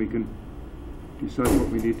 and then we can decide what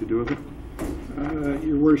we need to do with it.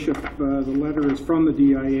 Your Worship, the letter is from the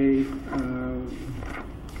DIA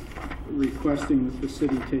requesting that the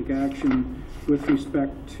city take action with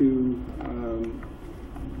respect to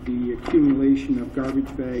the accumulation of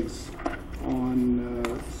garbage bags on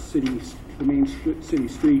the main city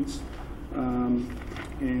streets, and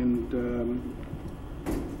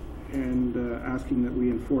asking that we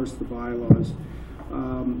enforce the bylaws.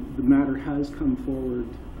 The matter has come forward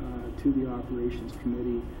to the Operations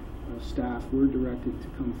Committee. Staff were directed to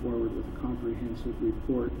come forward with a comprehensive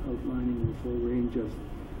report outlining the full range of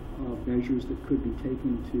measures that could be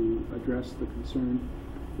taken to address the concern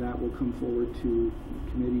that will come forward to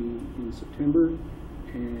committee in September,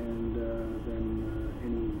 and then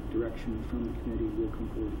any direction from the committee will come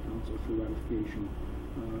forward to council for ratification,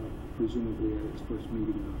 presumably at its first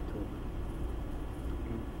meeting in October.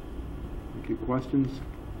 Thank you. Questions?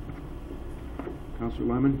 Councillor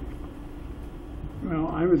Lemon? Well,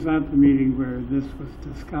 I was at the meeting where this was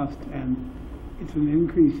discussed, and it's an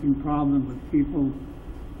increasing problem with people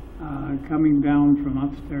coming down from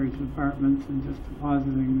upstairs apartments and just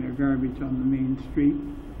depositing their garbage on the main street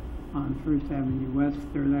on 1st Avenue West,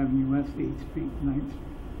 3rd Avenue West, 8th Street, 9th Street.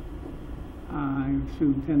 I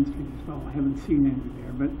assume 10th Street as well. I haven't seen any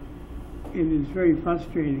there, but it is very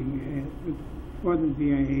frustrating for the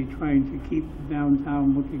DIA trying to keep the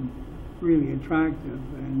downtown looking really attractive,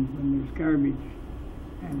 and when there's garbage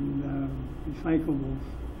and recyclables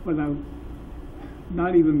without,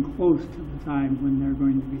 not even close to the time when they're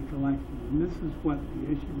going to be collected. And this is what the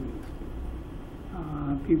issue is.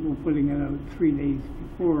 People putting it out 3 days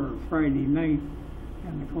before Friday night,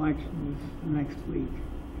 and the collection is next week.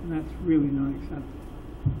 And that's really not acceptable.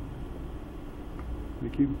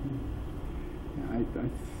 Thank you.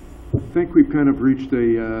 I think we've kind of reached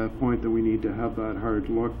a point that we need to have that hard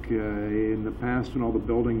look. In the past, when all the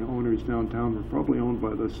building owners downtown were probably owned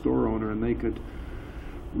by the store owner, and they could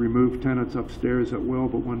remove tenants upstairs at will,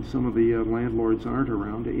 but when some of the landlords aren't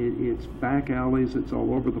around, it's back alleys, it's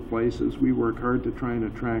all over the place. As we work hard to try and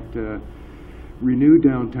attract, renew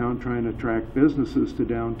downtown, trying to attract businesses to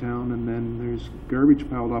downtown, and then there's garbage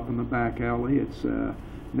piled up in the back alley. It's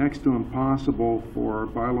next to impossible for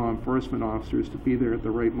bylaw enforcement officers to be there at the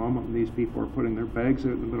right moment when these people are putting their bags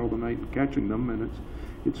out in the middle of the night and catching them, and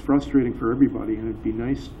it's frustrating for everybody, and it'd be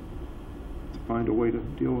nice to find a way to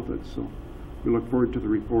deal with it. So we look forward to the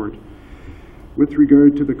report. With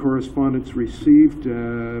regard to the correspondence received,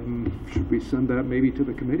 should we send that maybe to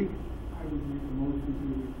the committee? I would make a motion to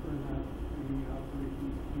refer that to the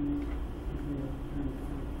operations committee.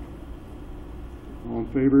 All in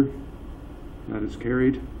favor? That is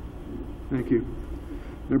carried. Thank you.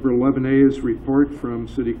 Number 11A is report from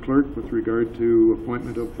City Clerk with regard to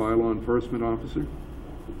appointment of bylaw enforcement officer.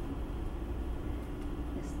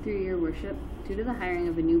 Yes, through your worship, due to the hiring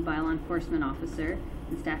of a new bylaw enforcement officer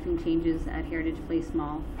and staffing changes at Heritage Place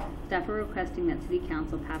Mall, staff are requesting that City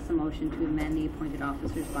Council pass a motion to amend the appointed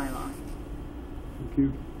officer's bylaw. Thank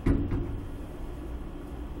you.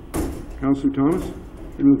 Councillor Thomas?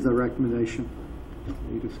 I move the recommendation.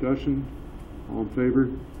 Any discussion? All in favor?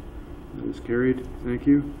 That is carried. Thank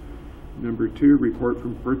you. Number 2, report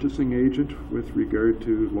from purchasing agent with regard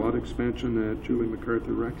to lot expansion at Julie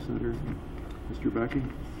MacArthur Rec Center. Mr. Becky?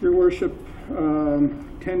 Your worship,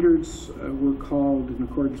 tenders were called in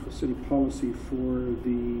accordance with city policy for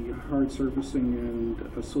the hard surfacing and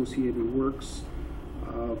associated works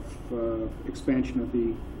of expansion of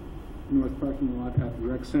the north parking lot at the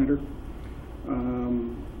rec center.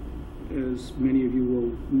 As many of you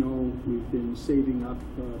will know, we've been saving up,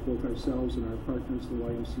 both ourselves and our partners, the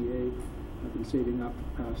YMCA, have been saving up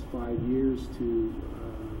the past 5 years to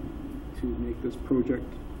make this project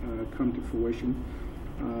come to fruition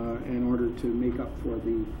in order to make up for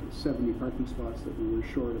the 70 parking spots that we were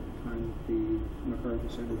short at the time that the MacArthur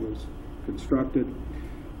Center was constructed.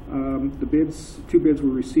 The bids, 2 bids were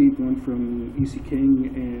received, one from E.C.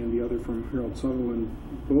 King and the other from Harold Sutherland,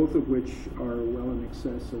 both of which are well in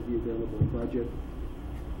excess of the available budget.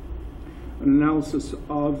 An analysis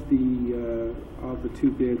of the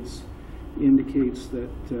 2 bids indicates that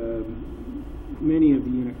many of the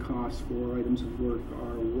unit costs for items of work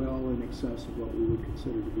are well in excess of what we would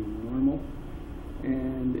consider to be normal,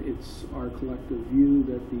 and it's our collective view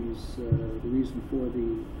that the reason for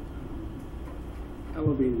the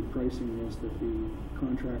elevated pricing is that the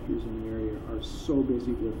contractors in the area are so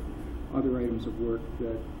busy with other items of work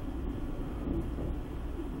that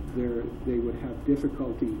they would have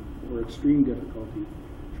difficulty, or extreme difficulty,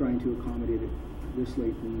 trying to accommodate it this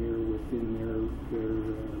late in the year within their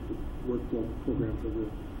work program for the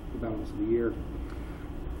balance of the year.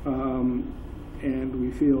 And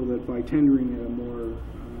we feel that by tendering at a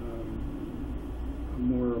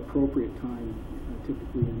more appropriate time,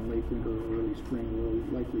 typically in the late winter or early spring,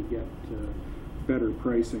 we'll likely get better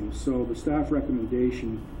pricing. So the staff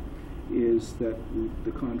recommendation is that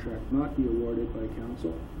the contract not be awarded by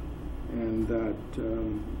council, and that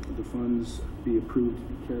the funds be approved to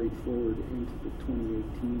be carried forward into the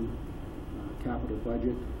 2018 capital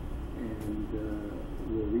budget, and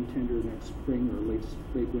we'll retender next spring or late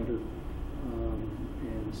winter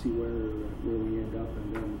and see where we end up,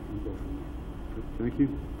 and then we can go from there. Thank you.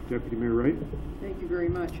 Deputy Mayor Wright? Thank you very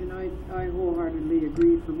much, and I wholeheartedly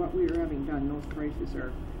agree. For what we are having done, those prices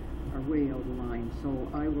are are way out of line. So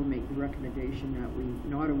I will make the recommendation that we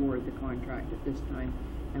not award the contract at this time,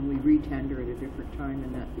 and we re-tender at a different time,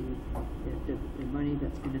 and that the money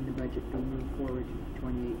that's been in the budget be moved forward to the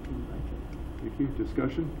 2018 budget. Thank you.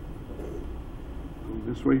 Discussion?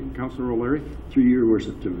 This way, Councillor O'Leary. Through your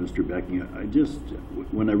worship to Mr. Becking, I just,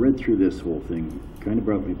 when I read through this whole thing, kind of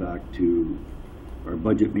brought me back to our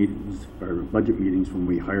budget meetings when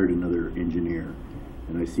we hired another engineer.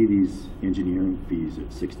 And I see these engineering fees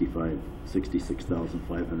at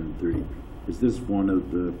 $66,530. Is this one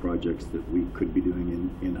of the projects that we could be doing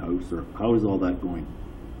in-house, or how is all that going?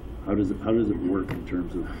 How does it work in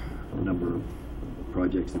terms of the number of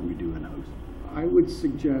projects that we do in-house? I would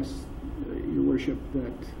suggest, Your Worship,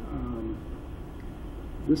 that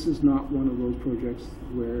this is not one of those projects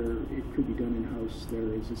where it could be done in-house.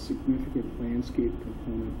 There is a significant landscape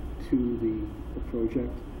component to the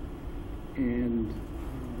project, and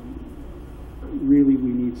really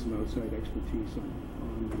we need some outside expertise on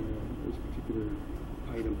this particular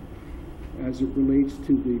item. As it relates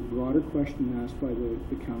to the broader question asked by the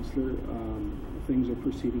councillor, things are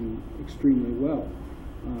proceeding extremely well.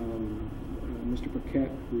 Mr.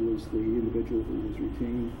 Paquette, who was the individual who was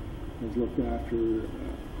retained, has looked after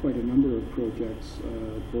quite a number of projects,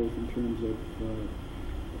 both in terms of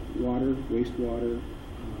water, wastewater,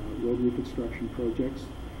 road reconstruction projects,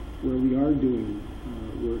 where we are doing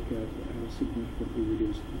work at a significantly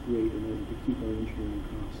reduced rate in order to keep our engineering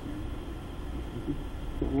costs down.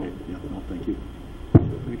 Okay. Yeah, no, thank you.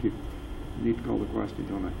 Thank you. I need to call the question,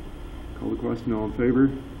 don't I? Call the question. All in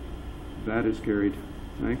favor? That is carried.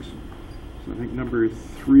 Thanks. So I think number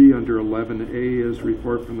 3 under 11A is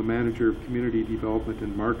report from the Manager of Community Development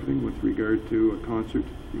and Marketing with regard to a concert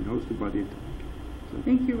being hosted by the Attack. So.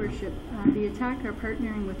 Thank you, Worship. The Attack are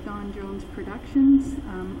partnering with Don Jones Productions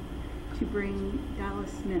to bring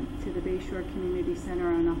Dallas Smith to the Bayshore Community Center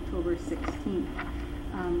on October 16th.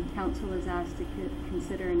 Council is asked to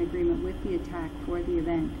consider an agreement with the Attack for the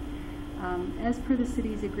event. As per the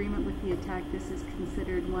city's agreement with the Attack, this is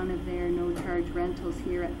considered one of their no-charge rentals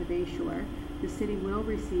here at the Bayshore. The city will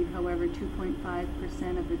receive, however,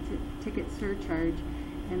 2.5% of the ticket surcharge,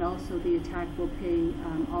 and also the Attack will pay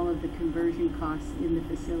all of the conversion costs in the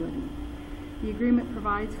facility. The agreement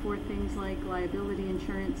provides for things like liability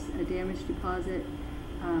insurance, a damage deposit,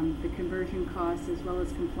 the conversion costs, as well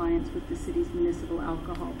as compliance with the city's municipal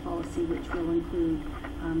alcohol policy, which will include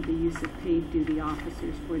the use of paid duty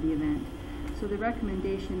officers for the event. So the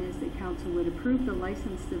recommendation is that council would approve the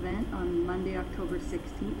licensed event on Monday, October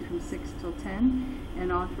 16th from 6 till 10,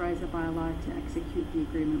 and authorize a bylaw to execute the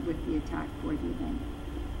agreement with the Attack for the event.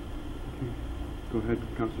 Okay. Go ahead,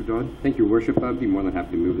 Councillor Dodd. Thank you, Worship. I'd be more than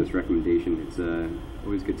happy to move this recommendation. It's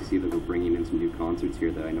always good to see that we're bringing in some new concerts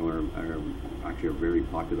here that I know are actually a very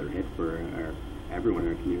popular hit for everyone in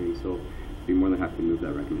our community. So I'd be more than happy to move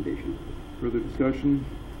that recommendation. Further discussion?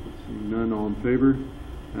 Seeing none, all in favor?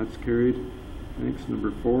 That's carried. Thanks.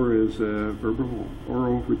 Number 4 is verbal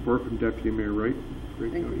oral report from Deputy Mayor Wright.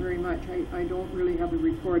 Thank you very much. I don't really have a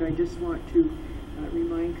report. I just want to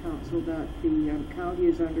remind council that the county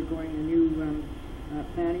is undergoing a new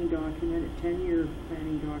planning document, a 10-year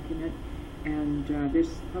planning document, and this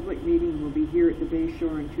public meeting will be here at the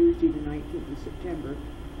Bayshore on Tuesday the 19th of September.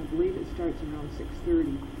 I believe it starts around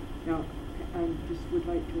 6:30. Now, I just would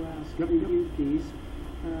like to ask you, please,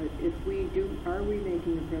 if we do, are we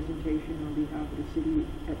making a presentation on behalf of the city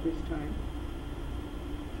at this time?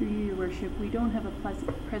 Through you, Your Worship, we don't have a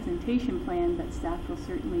presentation plan, but staff will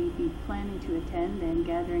certainly be planning to attend and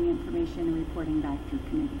gathering information and reporting back through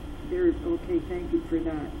committee. Okay, thank you for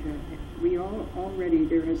that. Already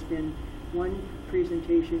there has been one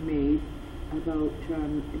presentation made about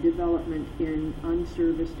development in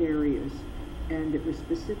unserviced areas, and it was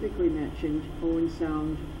specifically mentioned Owen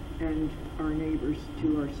Sound and our neighbors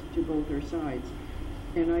to both our sides.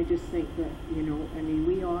 And I just think that, you know, I mean,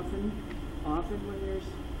 we often when there's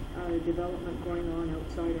development going on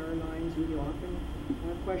outside our lines, we often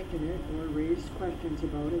question it or raise questions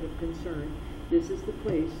about it of concern. This is the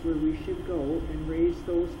place where we should go and raise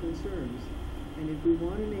those concerns. And if we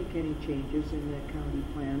want to make any changes in the county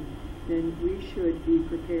plan, then we should be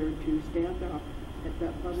prepared to stand up at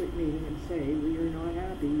that public meeting and say we are not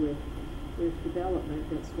happy with development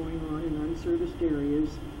that's going on in unserviced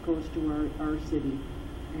areas close to our city,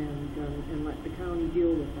 and let the county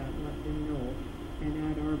deal with that, and let them know, and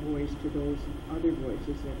add our voice to those other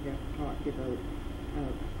voices that have talked about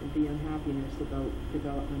the unhappiness about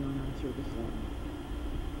development on unserviced land.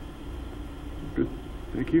 Good.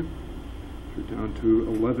 Thank you. We're down to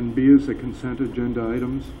 11B is the consent agenda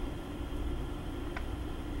items.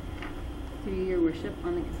 Through your worship,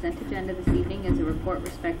 on the consent agenda this evening is a report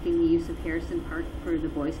respecting the use of Harrison Park for the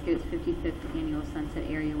Boy Scouts 55th Annual Sunset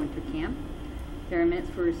Area Winter Camp. There are minutes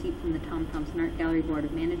for receipt from the Tom Thompson Art Gallery Board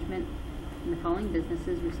of Management, and the following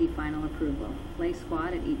businesses receive final approval. Play Squad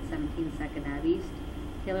at 817 2nd Ave East.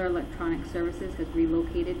 Taylor Electronic Services has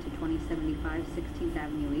relocated to 2075 16th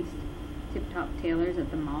Avenue East. Tip Top Tailors at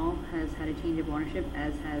the mall has had a change of ownership,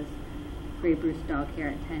 as has Grey Bruce Dog Care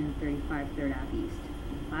at 1035 3rd Ave East.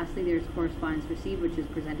 Lastly, there is correspondence received which is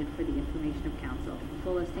presented for the information of council. The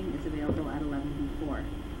full listing is available at 11B4.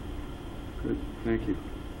 Good, thank you.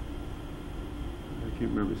 I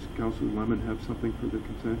can't remember, does Councilor Lemon have something for the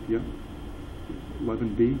consent? Yeah.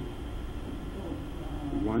 11B?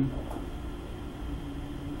 1?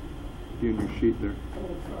 Be on your sheet there.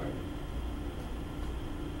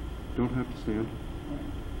 Don't have to stand.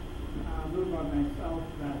 Moved by myself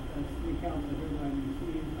that the city council hereby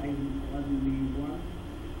receives items 11B1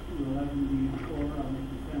 to 11B4 on the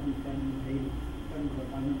consent agenda dated September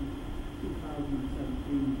 11,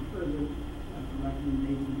 2017. Further, that the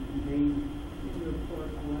recommendation contained in report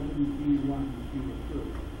 11B1 be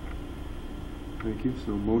approved. Thank you.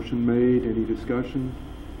 So motion made. Any discussion?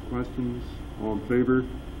 Questions? All in favor?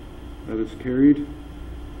 That is carried.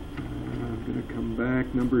 I'm going to come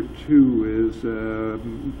back. Number 2 is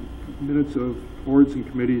minutes of boards and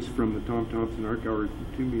committees from the Tom Thompson Art Gallery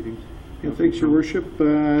 2 meetings. Yeah, thanks, Your Worship.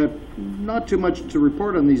 Not too much to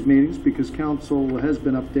report on these meetings because council has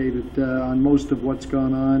been updated on most of what's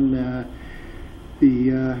gone on.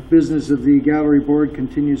 The business of the gallery board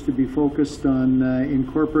continues to be focused on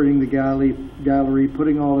incorporating the gallery,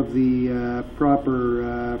 putting all of the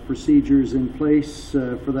proper procedures in place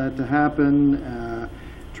for that to happen,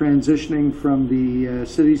 transitioning from the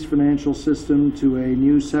city's financial system to a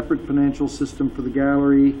new separate financial system for the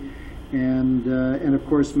gallery, and of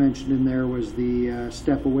course mentioned in there was the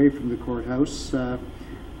step away from the courthouse.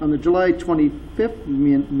 On the July 25th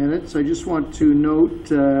minutes, I just want to note,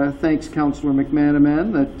 thanks Councillor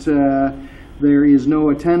McManaman, that there is no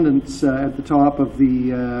attendance at the top of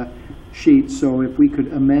the sheet, so if we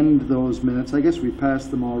could amend those minutes, I guess we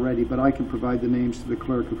passed them already, but I can provide the names to the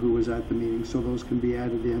clerk of who was at the meeting, so those can be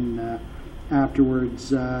added in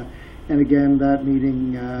afterwards. And again, that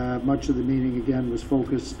meeting, much of the meeting again was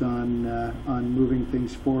focused on moving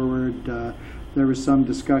things forward. There was some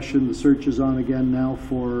discussion. The search is on again now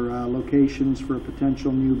for locations for a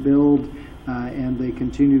potential new build, and they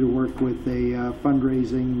continue to work with a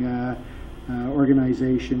fundraising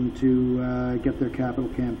organization to get their capital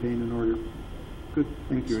campaign in order. Good,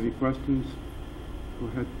 thank you. Any questions? Go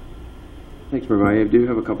ahead. Thanks, Maria. I do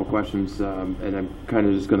have a couple questions, and I'm kind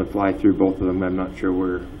of just going to fly through both of them. I'm not sure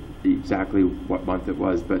where exactly what month it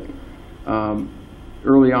was, but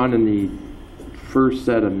early on in the first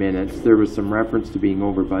set of minutes, there was some reference to being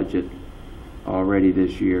over budget already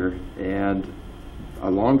this year, and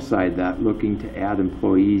alongside that, looking to add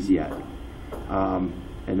employees yet, and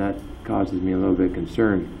that causes me a little bit of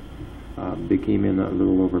concern. They came in a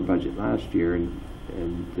little over budget last year and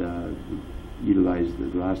utilized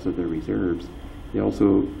the last of their reserves. They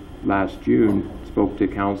also, last June, spoke to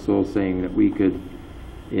council saying that we could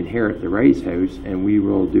inherit the Rice House and we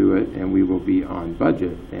will do it and we will be on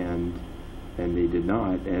budget, and they did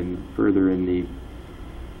not. And further in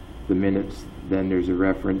the minutes, then there's a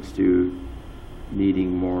reference to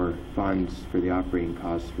needing more funds for the operating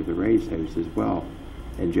costs for the Rice House as well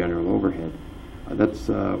and general overhead. That's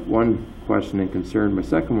one question and concern. My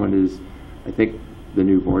second one is, I think the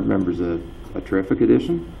new board member's a terrific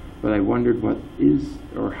addition, but I wondered what is,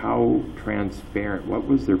 or how transparent, what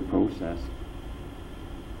was their process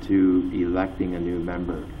to electing a new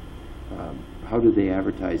member? How did they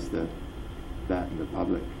advertise that in the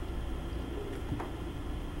public?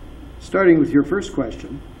 Starting with your first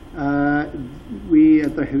question,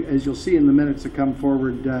 as you'll see in the minutes that come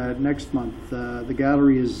forward next month, the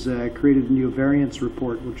gallery has created a new variance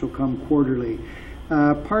report which will come quarterly.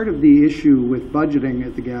 Part of the issue with budgeting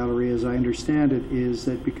at the gallery, as I understand it, is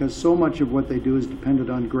that because so much of what they do is dependent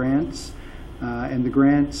on grants, and the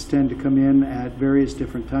grants tend to come in at various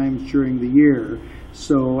different times during the year.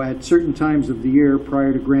 So at certain times of the year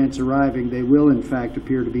prior to grants arriving, they will in fact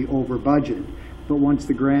appear to be over budget. But once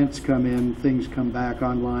the grants come in, things come back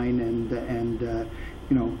online, and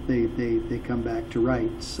you know, they come back to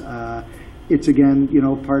rights. It's again, you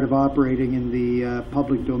know, part of operating in the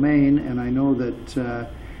public domain, and I know that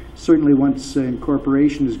certainly once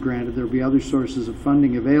incorporation is granted, there will be other sources of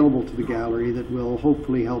funding available to the gallery that will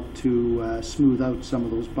hopefully help to smooth out some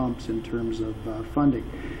of those bumps in terms of funding.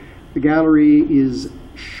 The gallery is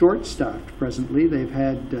short-staffed presently. They've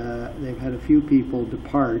had a few people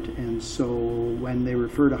depart, and so when they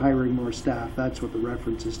refer to hiring more staff, that's what the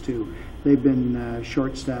reference is to. They've been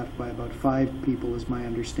short-staffed by about 5 people, is my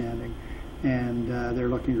understanding, and they're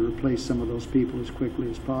looking to replace some of those people as quickly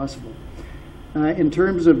as possible. In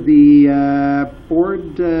terms of the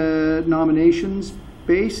board nominations,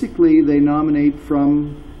 basically they nominate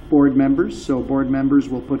from board members, so board members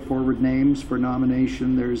will put forward names for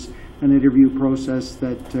nomination. There's an interview process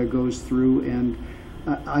that goes through, and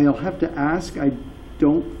I'll have to ask, I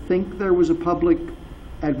don't think there was a public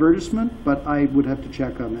advertisement, but I would have to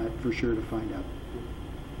check on that for sure to find out.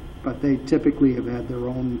 But they typically have had their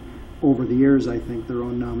own, over the years, I think, their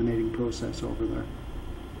own nominating process over there.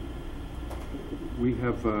 We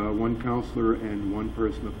have one councillor and one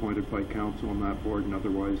person appointed by council on that board, and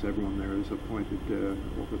otherwise everyone there is appointed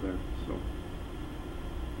over there. So,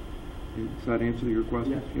 does that answer your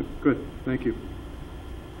question? Yes. Yep. Good. Thank you.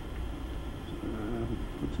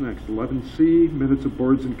 What's next? 11C, minutes of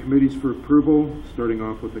boards and committees for approval, starting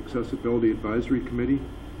off with Accessibility Advisory Committee,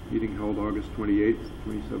 meeting held August 28th,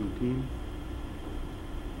 2017.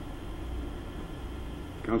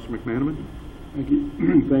 Councillor McManaman. Thank you.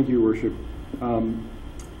 Thank you, Worship. A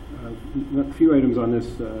few items on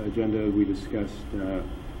this agenda we discussed.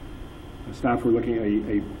 Staff were looking at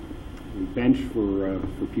a bench for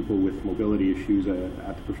people with mobility issues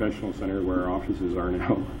at the professional center where our offices are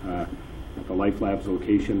now. At the Life Labs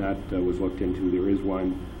location, that was looked into. There is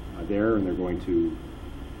one there, and they're going to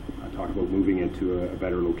talk about moving it to a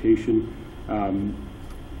better location.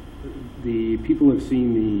 The people have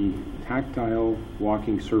seen the tactile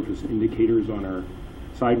walking surface indicators on our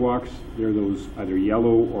sidewalks. They're those either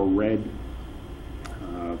yellow or red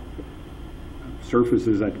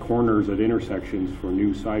surfaces at corners at intersections for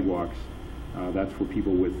new sidewalks. That's for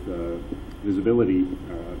people with visibility,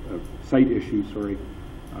 sight issues, sorry.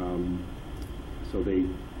 So they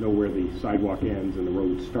know where the sidewalk ends and the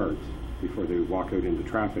road starts before they walk out into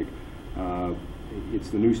traffic. It's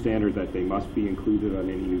the new standard that they must be included on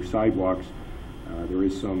any new sidewalks. There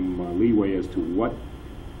is some leeway as to what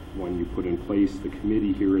one you put in place. The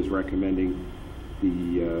committee here is recommending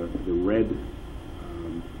the red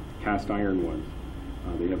cast iron ones.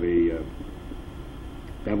 They have a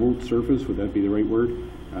beveled surface, would that be the right word?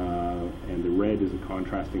 And the red is a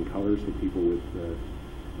contrasting color, so people with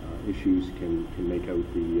issues can make out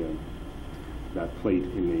that plate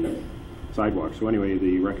in the sidewalk. So anyway,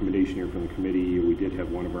 the recommendation here from the committee, we did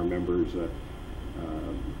have one of our members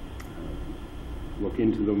look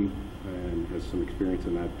into them and has some experience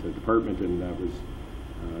in that department, and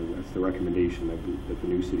that's the recommendation that the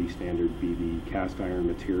new city standard be the cast iron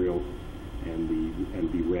material and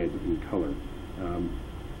be red in color.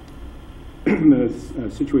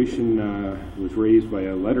 The situation was raised by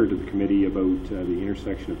a letter to the committee about the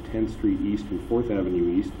intersection of 10th Street East and 4th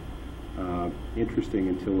Avenue East. Interesting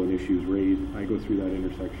until an issue is raised. I go through that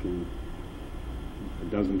intersection a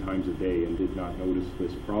dozen times a day and did not notice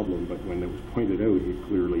this problem, but when it was pointed out, it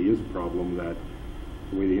clearly is a problem that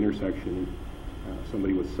the way the intersection,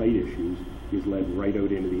 somebody with sight issues is led right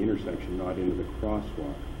out into the intersection, not into the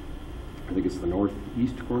crosswalk. I think it's the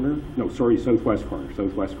northeast corner. No, sorry, southwest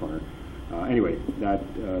corner. Anyway,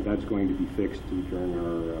 that's going to be fixed during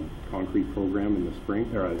our concrete program in the spring,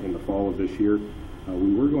 or in the fall of this year.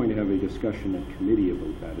 We were going to have a discussion at committee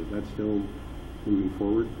about that. Is that still moving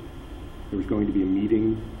forward? There was going to be a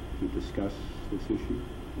meeting to discuss this issue.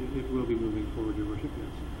 It will be moving forward, Your Worship,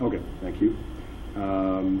 yes. Okay, thank you.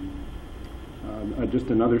 Just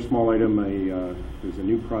another small item. There's a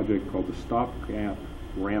new project called the Stop Gap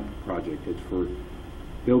Ramp Project. It's for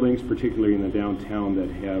buildings, particularly in the downtown, that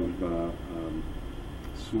have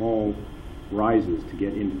small rises to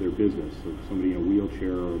get into their business. So if somebody in a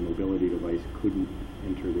wheelchair or a mobility device couldn't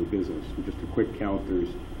enter their business. So just a quick count, there's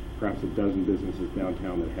perhaps a dozen businesses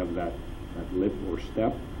downtown that have that lip or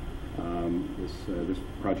step. This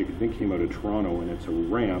project, I think, came out of Toronto, and it's a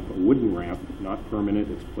ramp, a wooden ramp, not permanent.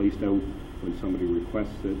 It's placed out when somebody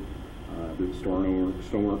requests it. The store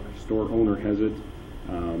owner has it.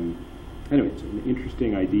 Anyway, it's an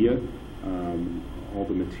interesting idea. All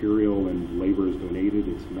the material and labor is donated.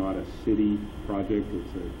 It's not a city project.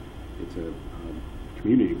 It's a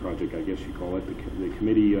community project, I guess you call it. The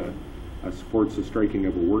committee supports the striking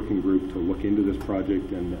of a working group to look into this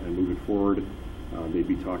project and move it forward. They'd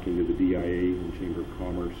be talking to the DIA and Chamber of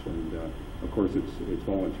Commerce, and of course it's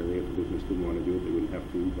voluntary. If the business didn't want to do it, they wouldn't have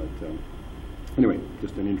to. But anyway,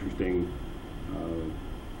 just an interesting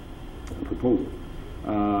proposal.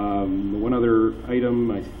 One other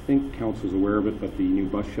item, I think Council's aware of it, but the new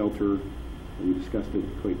bus shelter We discussed it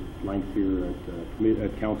at quite length here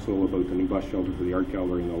at council about the new bus shelter for the art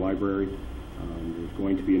gallery and the library. There's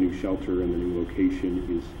going to be a new shelter, and the new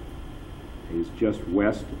location is just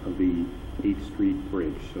west of the 8th Street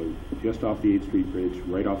Bridge. So just off the 8th Street Bridge,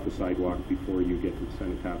 right off the sidewalk before you get to the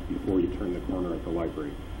Cenotaph, before you turn the corner at the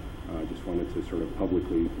library. I just wanted to sort of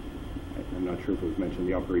publicly, I'm not sure if it was mentioned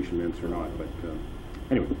the operation minutes or not, but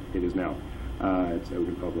anyway, it is now. It's out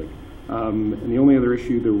in public. And the only other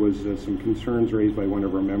issue, there was some concerns raised by one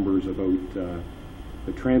of our members about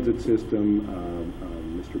the transit system.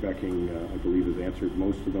 Mr. Becking, I believe, has answered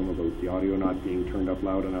most of them about the audio not being turned up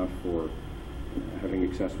loud enough, or having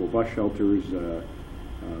accessible bus shelters,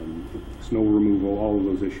 snow removal. All of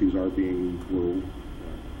those issues are being,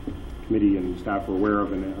 committee and staff are aware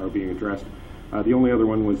of and are being addressed. The only other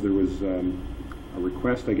one was there was a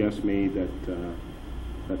request, I guess, made that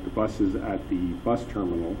the buses at the bus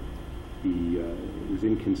terminal it was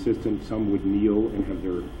inconsistent. Some would kneel and have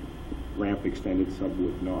their ramp extended, some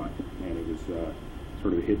would not, and it was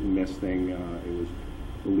sort of a hit and miss thing. It was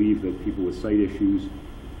believed that people with sight issues,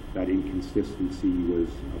 that inconsistency was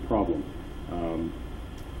a problem.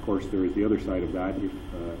 Of course, there is the other side of that.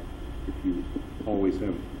 If you always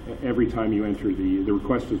have, every time you enter the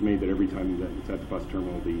request was made that every time that it's at the bus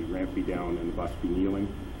terminal, the ramp be down and the bus be kneeling.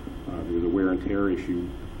 There was a wear and tear issue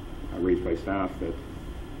raised by staff that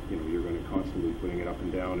you're going to constantly putting it up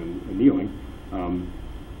and down and kneeling.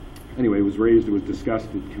 Anyway, it was raised, it was discussed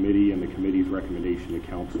at committee, and the committee's recommendation to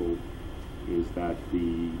council is that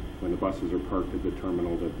when the buses are parked at the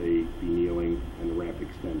terminal, that they be kneeling and the ramp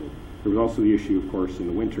extended. There was also the issue, of course, in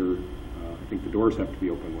the winter. I think the doors have to be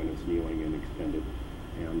open when it's kneeling and extended,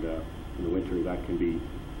 and in the winter that can be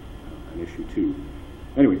an issue too.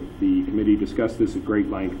 Anyway, the committee discussed this at great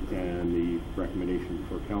length, and the recommendation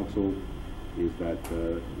before council is that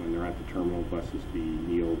when they're at the terminal, buses be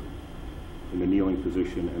kneeled in the kneeling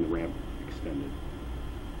position and the ramp extended.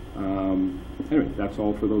 Anyway, that's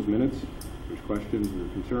all for those minutes. If there's questions or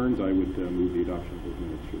concerns, I would move the adoption of those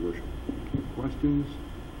minutes, Your Worship. Questions?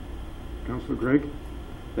 Councillor Gregg?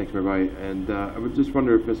 Thanks, everybody. And I would just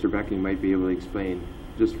wonder if Mr. Becking might be able to explain,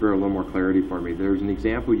 just for a little more clarity for me. There's an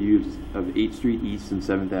example used of 8th Street East and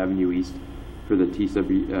 7th Avenue East for the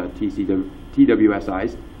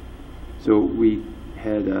TWSIs. So we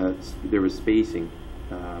had, there was spacing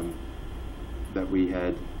that we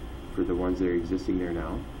had for the ones that are existing there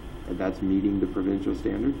now, and that's meeting the provincial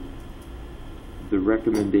standard. The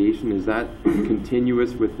recommendation, is that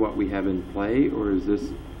continuous with what we have in play, or is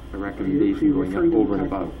this a recommendation going up over and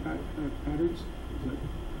above? Patterns?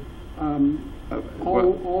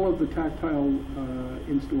 All of the tactile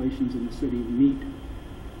installations in the city meet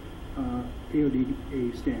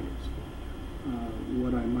AODA standards.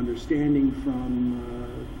 What I'm understanding from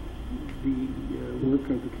the work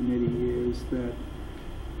of the committee is that,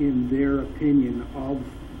 in their opinion,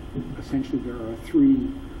 essentially there are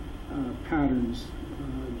 3 patterns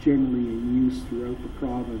generally in use throughout the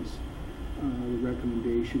province. The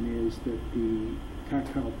recommendation is that the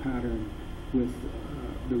tactile pattern with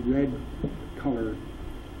the red color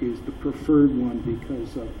is the preferred one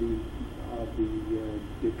because of the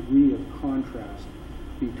degree of contrast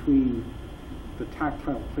between the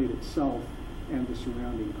tactile plate itself and the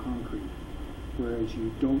surrounding concrete, whereas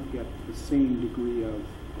you don't get the same degree of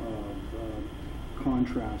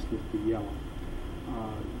contrast with the yellow.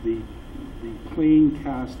 The plain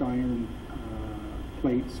cast iron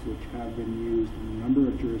plates, which have been used in a number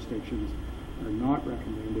of jurisdictions, are not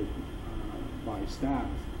recommended by staff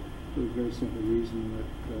for the very simple reason that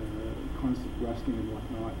constant rusting and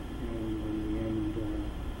whatnot, and in the end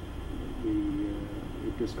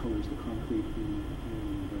it discolors the concrete and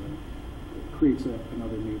it creates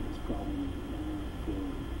another maintenance problem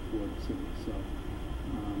for the city. So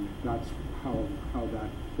that's how that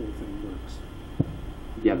whole thing works.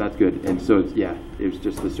 Yeah, that's good. And so, it was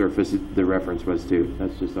just the surface the reference was to.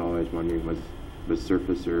 That's just all I was wondering, was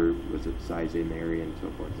surface or was it size in the area and so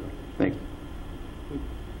forth. So, thanks.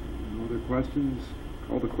 No other questions?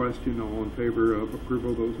 Call the question. All in favor of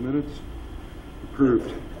approval of those minutes?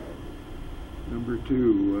 Approved. Number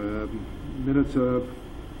 2, minutes of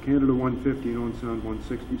Canada 150 and Owen Sound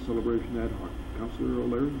 160 celebration ad hoc. Councillor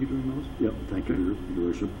O'Leary, you doing those? Yep, thank you, Your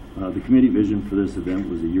Worship. The committee vision for this event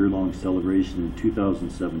was a year-long celebration in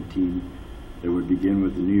 2017 that would begin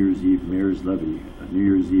with the New Year's Eve Mayor's Levee, a New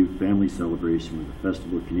Year's Eve family celebration with the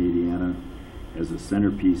Festival Canadiana as a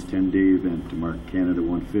centerpiece 10-day event to mark Canada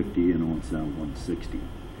 150 and Owen Sound 160.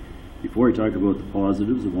 Before I talk about the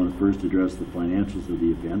positives, I want to first address the financials of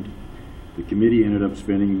the event. The committee ended up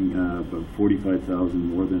spending about $45,000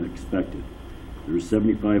 more than expected. There was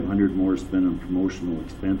 $7,500 more spent on promotional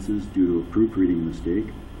expenses due to a proofreading mistake,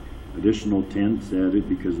 additional tents added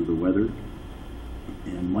because of the weather,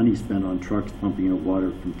 and money spent on trucks pumping out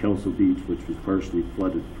water from Kelso Beach, which was partially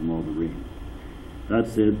flooded from all the rain. That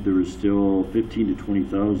said, there was still $15,000 to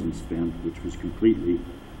 $20,000 spent, which was completely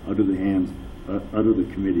out of the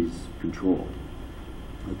committee's control.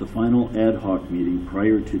 At the final ad hoc meeting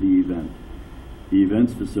prior to the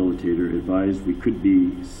events facilitator advised we could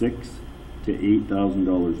be $6,000 to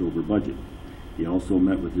 $8,000 over budget. He also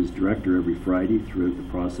met with his director every Friday throughout the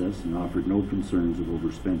process and offered no concerns of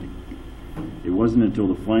overspending. It wasn't until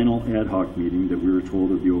the final ad hoc meeting that we were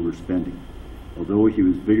told of the overspending. Although he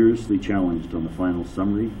was vigorously challenged on the final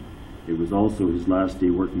summary, it was also his last day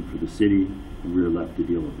working for the city, and we were left to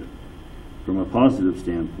deal with it. From a positive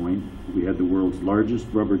standpoint, we had the world's largest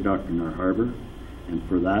rubber duck in our harbor, and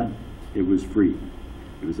for that, it was free.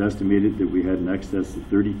 It was estimated that we had in excess of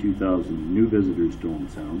 32,000 new visitors to Owen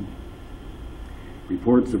Sound.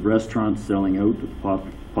 Reports of restaurants selling out of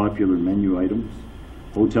popular menu items,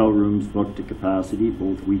 hotel rooms booked to capacity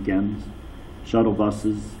both weekends, shuttle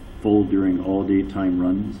buses full during all daytime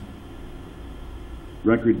runs,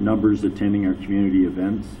 record numbers attending our community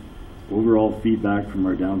events. Overall feedback from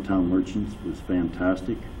our downtown merchants was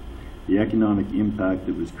fantastic. The economic impact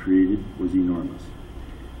that was created was enormous.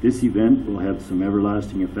 This event will have some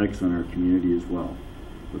everlasting effects on our community as well,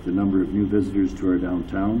 with the number of new visitors to our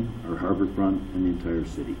downtown, our harborfront, and the entire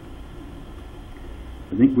city.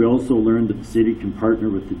 I think we also learned that the city can partner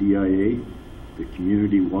with the DIA, the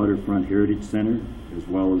Community Waterfront Heritage Center, as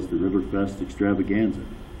well as the Riverfest Extravaganza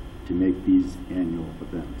to make these annual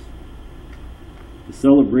events. The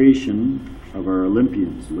celebration of our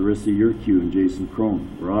Olympians, Larissa Urquhart and Jason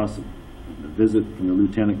Crone, were awesome. And the visit from the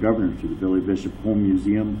Lieutenant Governor to the Billy Bishop Home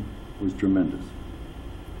Museum was tremendous.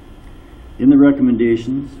 In the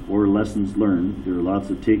recommendations or lessons learned, there are lots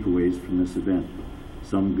of takeaways from this event.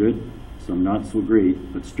 Some good, some not so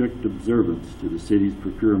great, but strict observance to the city's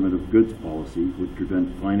procurement of goods policy would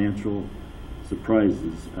prevent financial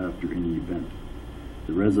surprises after any event.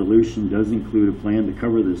 The resolution does include a plan to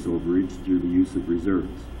cover this overage through the use of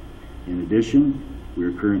reserves. In addition, we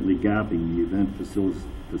are currently gapping the event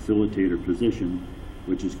facilitator position,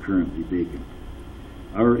 which is currently vacant.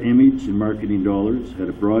 Our image and marketing dollars had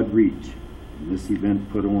a broad reach, and this event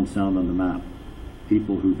put Owen Sound on the map.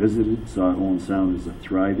 People who visited saw Owen Sound as a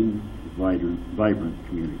thriving, vibrant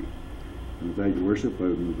community. And with that, Your Worship, I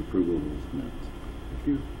would move approval of those minutes. Thank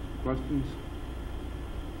you. Questions?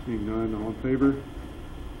 Seeing none, all in favor?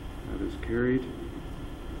 That is carried.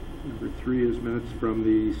 Number 3 is minutes from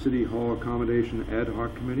the City Hall Accommodation Ad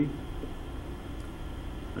Hoc Committee.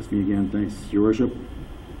 That's me again. Thanks, Your Worship.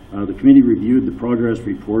 The committee reviewed the progress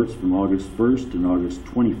reports from August 1st and August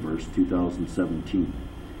 21st, 2017.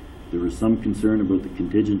 There was some concern about the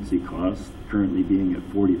contingency costs currently being at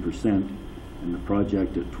 40% and the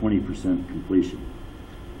project at 20% completion.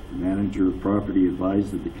 The manager of property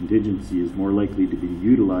advised that the contingency is more likely to be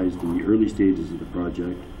utilized in the early stages of the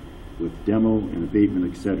project with demo and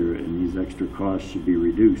abatement, etc., and these extra costs should be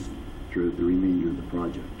reduced throughout the remainder of the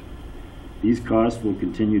project. These costs will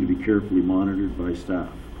continue to be carefully monitored by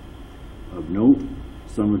staff. Of note,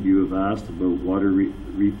 some of you have asked about water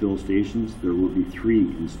refill stations. There will be 3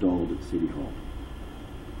 installed at City Hall.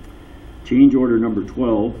 Change order number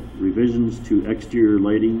 12, revisions to exterior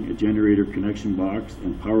lighting, a generator connection box,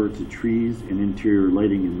 and power to trees and interior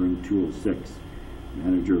lighting in room 206.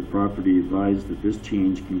 Manager of property advised that this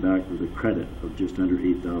change came back with a credit of just under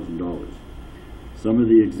 $8,000. Some of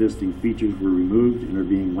the existing features were removed and are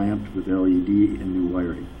being lamped with LED and new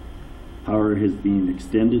wiring. Power has been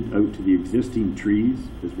extended out to the existing trees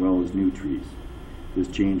as well as new trees. This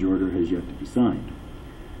change order has yet to be signed.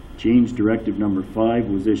 Change directive number 5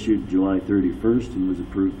 was issued July 31st and was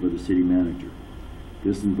approved by the city manager.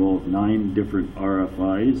 This involved 9 different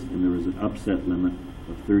RFIs and there was an upset limit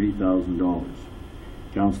of $30,000.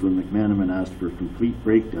 Councillor McManaman asked for a complete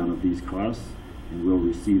breakdown of these costs and we'll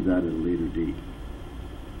receive that at a later date.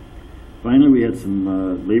 Finally, we had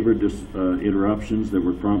some labor interruptions that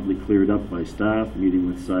were promptly cleared up by staff, meeting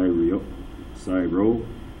with Cy Rowe.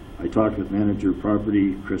 I talked with manager of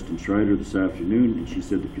property, Kristen Schreider, this afternoon, and she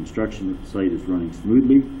said the construction at the site is running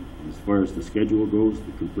smoothly. And as far as the schedule goes,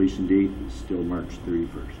 the completion date is still March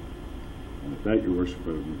 31st. And with that, Your Worship, I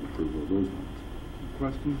would move approval of those ones.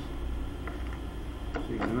 Questions?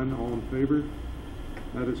 Seeing none, all in favor?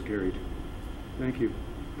 That is carried. Thank you.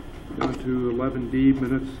 Down to 11D,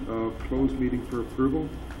 minutes of closed meeting for approval.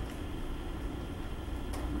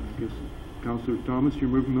 I guess, Councillor Thomas, you're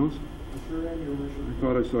moving those? Sure am, Your Worship. I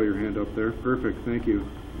thought I saw your hand up there. Perfect, thank you.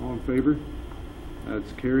 All in favor?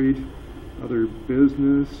 That's carried. Other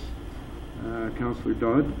business, Councillor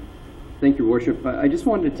Dodd. Thank you, Worship. I just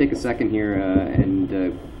wanted to take a second here and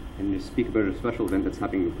just speak about a special event that's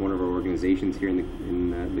happening with one of our organizations here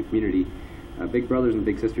in the community. Big Brothers and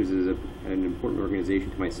Big Sisters is an important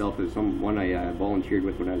organization to myself. It's one I volunteered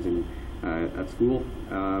with when I was at school,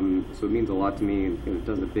 so it means a lot to me. It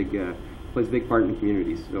does plays a big part in the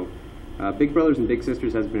community. So, Big Brothers and Big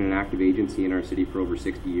Sisters has been an active agency in our city for over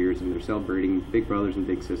 60 years, and they're celebrating Big Brothers and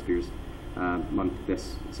Big Sisters month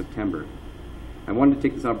this September. I wanted to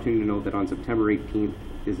take this opportunity to note that on September 18th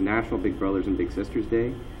is National Big Brothers and Big Sisters Day,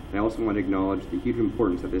 and I also want to acknowledge the huge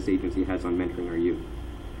importance that this agency has on mentoring our youth.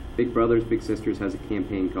 Big Brothers, Big Sisters has a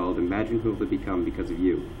campaign called Imagine Who Will Become Because of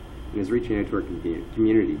You, and is reaching out to our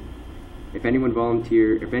community. If any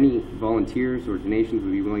volunteers or donations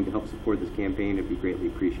would be willing to help support this campaign, it would be greatly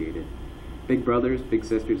appreciated. Big Brothers, Big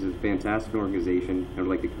Sisters is a fantastic organization. I would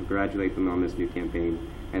like to congratulate them on this new campaign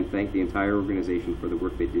and thank the entire organization for the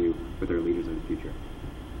work they do with our leaders in the future.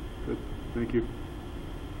 Good, thank you.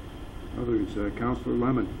 Others, Councillor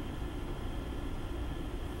Lemon.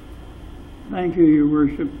 Thank you, Your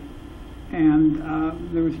Worship. And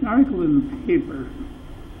there was an article in the paper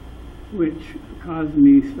which caused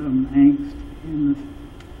me some angst in this,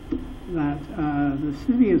 that the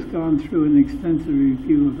city has gone through an extensive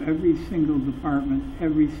review of every single department,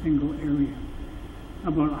 every single area,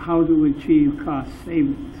 about how to achieve cost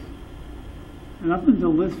savings. And up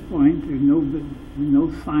until this point, there are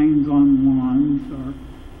no signs on lawns or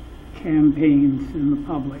campaigns in the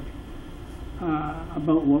public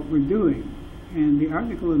about what we're doing. And the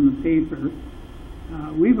article in the paper,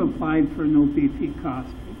 we've applied for an OPP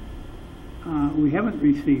costing. We haven't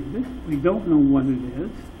received it. We don't know what it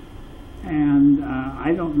is. And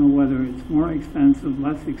I don't know whether it's more expensive,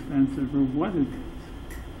 less expensive, or what it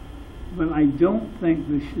is. But I don't think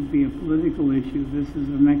this should be a political issue. This is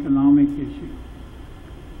an economic issue.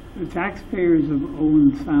 The taxpayers of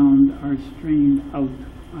Owen Sound are strained out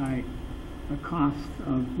by the cost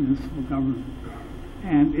of municipal government.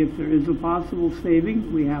 And if there is a possible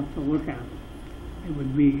saving, we have to look at it. It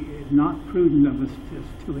would be not prudent of us just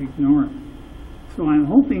to ignore it. So I'm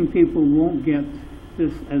hoping people won't get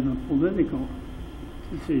this as a political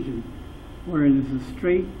decision, where it is a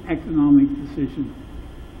straight economic decision,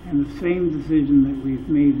 and the same decision that we've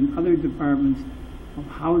made in other departments of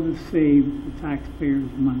how to save the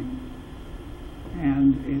taxpayers' money.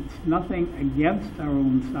 And it's nothing against our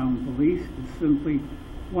Owen Sound police, it's simply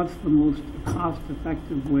what's the most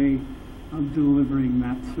cost-effective way of delivering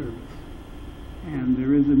that service. And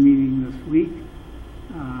there is a meeting this week.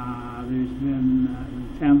 There's been an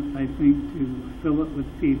attempt, I think, to fill it with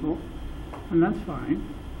people, and that's fine.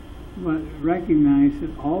 But recognize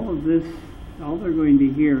that all of this, all they're going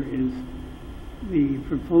to hear is the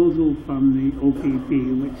proposal from the OPP,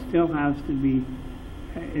 which still has to be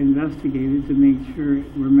investigated to make sure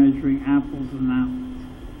we're measuring apples and apples.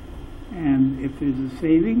 And if there's a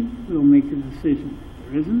saving, we'll make a decision.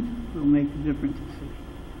 If there isn't, we'll make a different decision.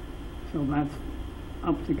 So that's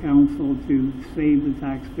up to council to save the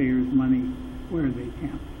taxpayers' money where they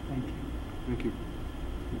can. Thank you. Thank you.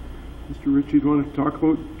 Mr. Ritchie, do you want to talk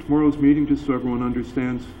about tomorrow's meeting, just so everyone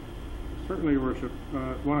understands? Certainly, Your Worship.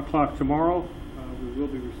 At 1 o'clock tomorrow, we will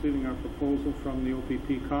be receiving our proposal from the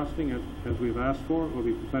OPP costing, as we've asked for. It will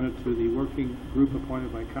be presented to the working group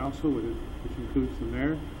appointed by council, which includes the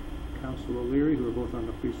mayor, Councillor O'Leary, who are both on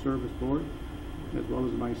the Police Service Board, as well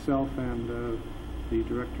as myself and the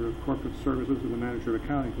Director of Corporate Services and the Manager of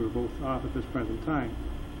Accounting, who are both off at this present time.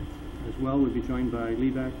 As well, we'll be joined by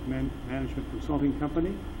Levac Management Consulting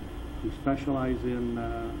Company, who specialize in,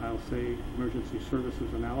 I'll say, emergency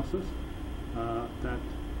services analysis. That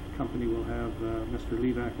company will have Mr.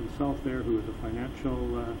 Levac himself there, who is a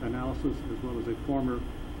financial analysis, as well as a former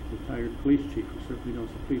retired police chief who certainly knows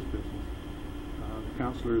the police business. The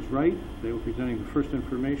councillor is right. They will be presenting the first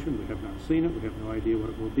information. We have not seen it. We have no idea what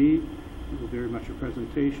it will be. It will very much a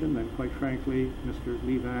presentation. Then, quite frankly, Mr.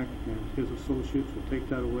 Levac and his associates will take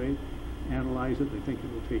that away, analyze it. They think it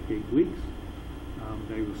will take 8 weeks.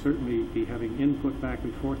 They will certainly be having input back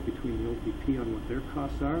and forth between the OPP on what their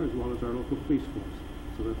costs are, as well as our local police force.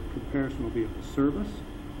 So that the comparison will be of the service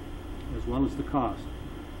as well as the cost.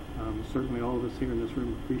 Certainly all of us here in this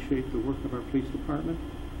room appreciate the work of our police department,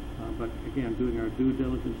 but again, doing our due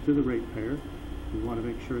diligence to the ratepayer, we want to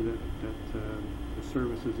make sure that the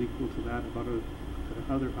service is equal to that of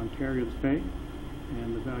other Ontarians pay,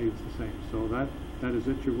 and the value is the same. So that is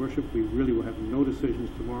it, Your Worship. We really will have no decisions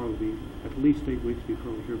tomorrow. It will be at least 8 weeks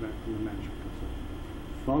before we hear back from the management council.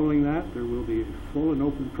 Following that, there will be a full and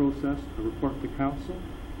open process, a report to council,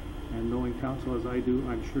 And knowing council as I do,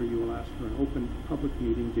 I'm sure you will ask for an open public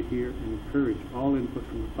meeting to hear and encourage all input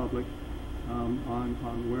from the public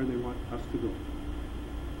on where they want us to go.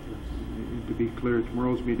 And to be clear,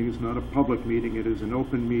 tomorrow's meeting is not a public meeting, it is an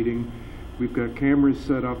open meeting. We've got cameras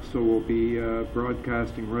set up, so we'll be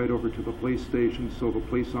broadcasting right over to the police station, so the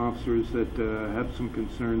police officers that have some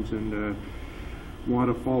concerns and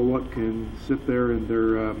want to follow up can sit there and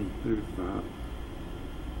they've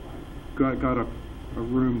got a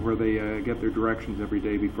room where they get their directions every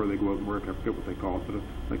day before they go out and work. I forget what they call it, but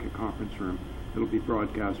like a conference room. It'll be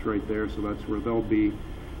broadcast right there, so that's where they'll be.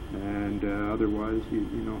 And otherwise, you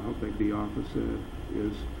know how big the office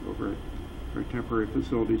is over at our temporary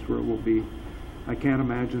facilities where it will be. I can't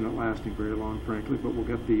imagine it lasting very long, frankly, but we'll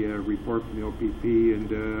get the report from the OPP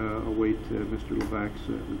and await Mr. Levesque's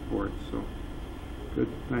report. So, good,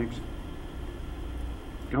 thanks.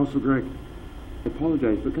 Councilor Gregg. I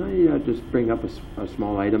apologize, but can I just bring up a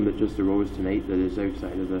small item that just arose tonight that is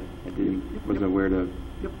outside of the, wasn't aware to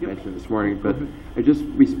mention it this morning, but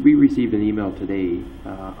we received an email today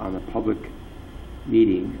on a public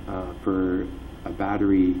meeting for a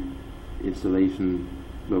battery installation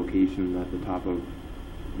location at the top of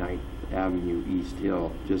 9th Avenue East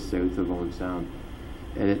Hill, just south of Owen Sound.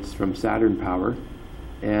 And it's from Saturn Power.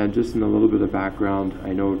 And just in a little bit of background,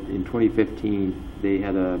 I know in 2015 they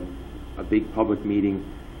had a big public meeting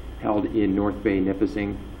held in North Bay,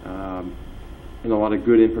 Nipissing, and a lot of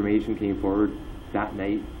good information came forward that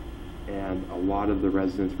night, and a lot of the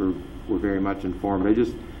residents were very much informed.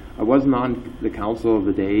 I wasn't on the council of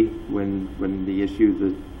the day when the issue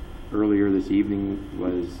that earlier this evening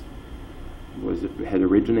had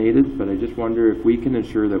originated, but I just wonder if we can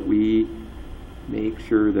ensure that we make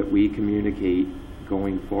sure that we communicate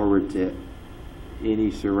going forward to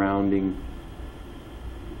any surrounding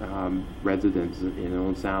residents in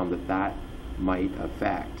Owen Sound that might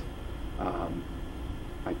affect.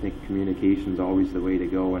 I think communication is always the way to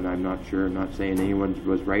go, and I'm not saying anyone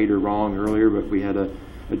was right or wrong earlier, but we had a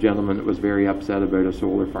gentleman that was very upset about a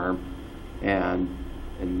solar farm, and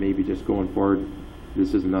maybe just going forward,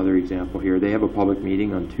 this is another example here. They have a public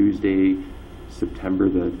meeting on Tuesday,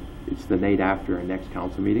 September it's the night after our next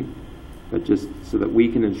council meeting, but just so that we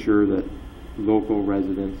can ensure that local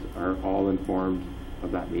residents are all informed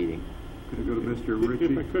of that meeting. Could I go to Mr.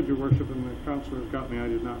 Ritchie? If I could, Your Worship, and the councillor has got me, I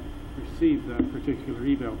did not receive that particular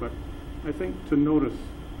email, but I think to notice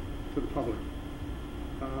to the public,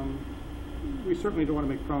 we certainly don't want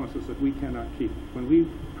to make promises that we cannot keep. When we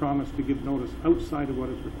promise to give notice outside of what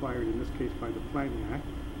is required, in this case by the Planning Act,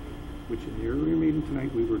 which in the earlier meeting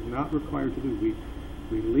tonight we were not required to do,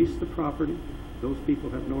 we lease the property. Those people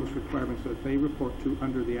have notice requirements that they report to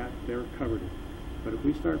under the Act, they're covered in. But if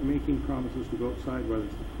we start making promises to go outside, whether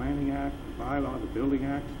it's the Planning Act, the bylaw, the Building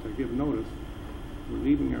Act, to give notice, we're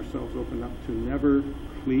leaving ourselves open up to never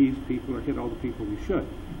please people or hit all the people we should.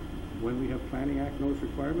 When we have Planning Act notice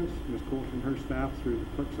requirements, Ms. Coulter and her staff through the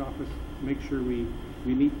clerk's office make sure we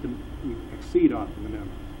meet them, we exceed often the minimum.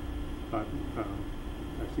 But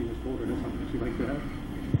I see Ms. Coulter has something she'd like to add.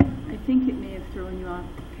 I think it may have thrown you off.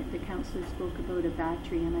 The councillor spoke about a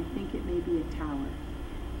battery, and I think it may be a tower,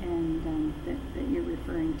 and that you're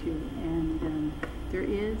referring to. And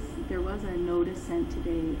there was a notice sent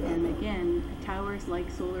today, and again, towers like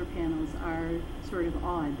solar panels are sort of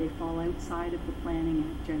odd. They fall outside of the Planning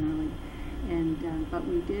Act generally. And but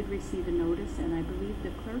we did receive a notice, and I believe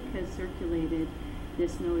the clerk has circulated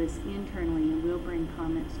this notice internally, and will bring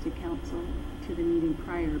comments to council to the meeting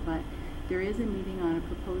prior. But there is a meeting on a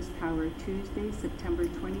proposed tower Tuesday, September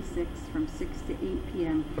 26th from 6 to 8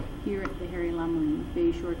 p.m. here at the Harry Lumley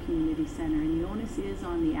Bayshore Community Center. And the onus is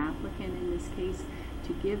on the applicant in this case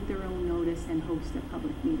to give their own notice and host a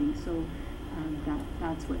public meeting. So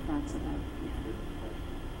that's what that's about.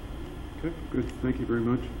 Okay, good. Thank you very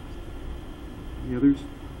much. Any others?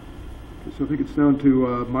 Okay, so I think it's down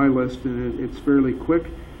to my list, and it's fairly quick.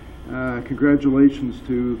 Congratulations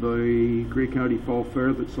to the Grey County Fall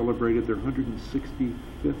Fair that celebrated their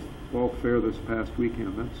 165th Fall Fair this past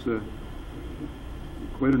weekend. That's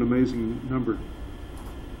quite an amazing number.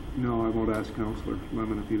 No, I won't ask Councillor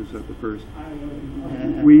Lemon if he was at the first.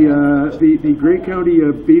 The Grey County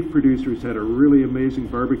beef producers had a really amazing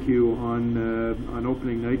barbecue on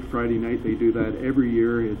opening night, Friday night. They do that every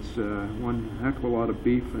year. It's one heck of a lot of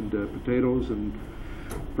beef and potatoes and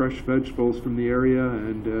fresh vegetables from the area,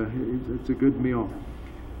 and it's a good meal.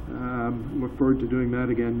 Look forward to doing that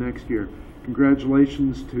again next year.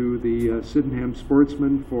 Congratulations to the Sydenham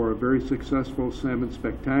Sportsmen for a very successful Salmon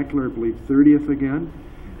Spectacular, I believe 30th again.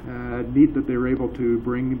 Neat that they were able to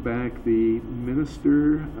bring back the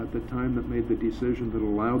minister at the time that made the decision that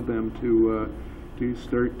allowed them to to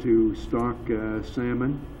start to stock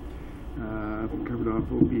salmon. Covered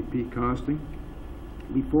off OPP costing.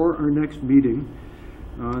 Before our next meeting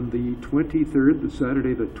on the 23rd, the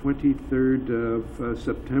Saturday the 23rd of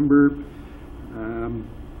September,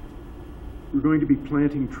 we're going to be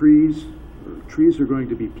planting trees. Trees are going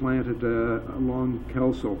to be planted along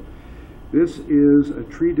Kelso. This is a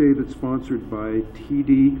tree day that's sponsored by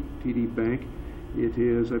TD Bank. It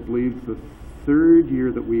is, I believe, the third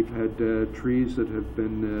year that we've had trees that have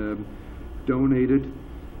been donated.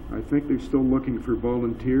 I think they're still looking for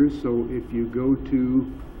volunteers, so if you go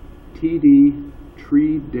to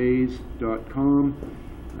tdtreedays.com,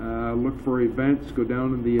 look for events, go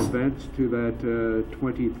down in the events to that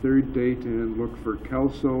 23rd date and look for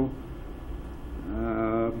Kelso.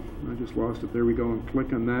 I just lost it. There we go, and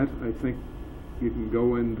click on that. I think you can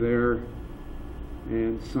go in there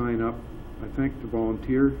and sign up, I think, to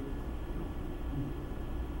volunteer.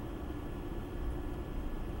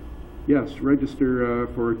 Yes, register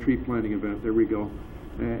for a tree planting event. There we go.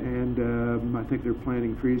 And I think they're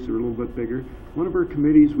planting trees that are a little bit bigger. One of our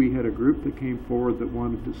committees, we had a group that came forward that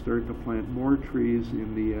wanted to start to plant more trees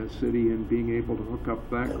in the city, and being able to hook up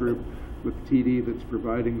that group with TD that's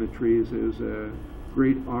providing the trees is a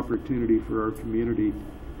great opportunity for our community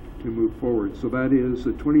to move forward. So that is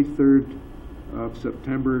the 23rd of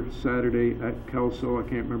September, Saturday at Kelso. I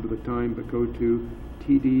can't remember the time, but go to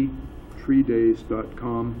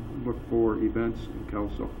tdtreedays.com, look for events in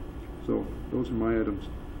Kelso. So those are my items.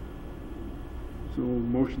 So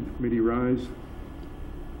motion to committee rise.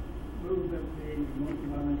 Move that the motion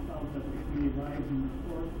by myself that the committee rise and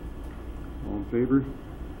report. All in favor?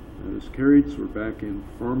 That is carried. So we're back in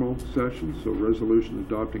formal session. So resolution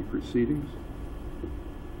adopting proceedings.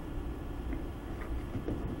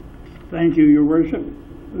 Thank you, Your Worship.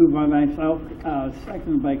 Moved by myself,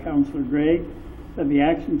 seconded by Councillor Gray, that the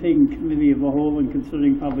action taken committee of the whole in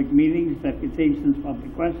considering public meetings, deputations,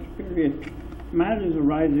 public question period, matters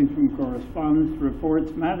arising from correspondence,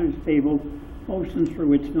 reports, matters tabled, motions for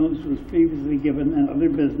which notice was previously given, and other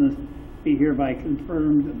business be hereby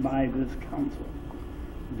confirmed by this council.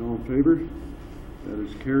 All in favor? That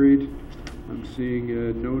is carried. I'm seeing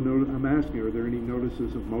no notice. I'm asking, are there any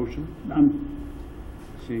notices of motion? None.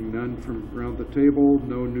 Seeing none from around the table.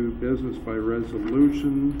 No new business by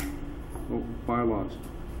resolution. Oh, bylaws.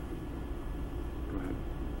 Go ahead.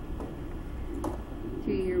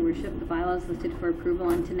 To Your Worship, the bylaws listed for approval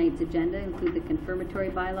on tonight's agenda include the confirmatory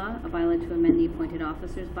bylaw, a bylaw to amend the appointed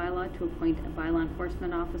officers bylaw to appoint a bylaw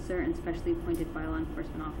enforcement officer and specially appointed bylaw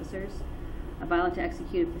enforcement officers, a bylaw to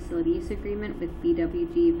execute a facility use agreement with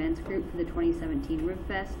BWG Events Group for the 2017 Rib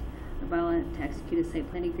Fest, a bylaw to execute a site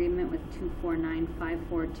plan agreement with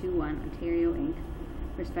 2495421 Ontario Inc.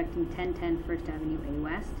 respecting 1010 First Avenue A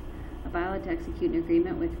West, a bylaw to execute an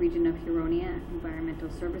agreement with Region of Huronia Environmental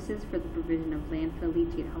Services for the provision of landfill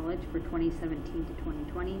leachate haulage for 2017 to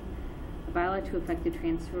 2020, a bylaw to effect the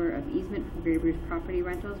transfer of easement from Graber's property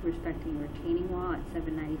rentals respecting a retaining wall at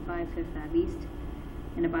 795 Fifth Ave East,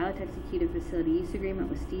 and a bylaw to execute a facility use agreement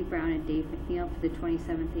with Steve Brown and Dave McNeil for the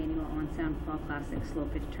 27th Annual On Sound Fall Classic Slow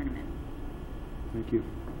Pitch Tournament. Thank you.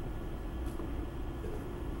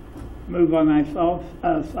 Moved by myself,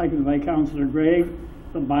 seconded by Councillor Gray,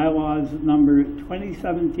 the bylaws number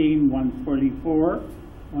 2017-144,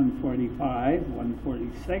 145,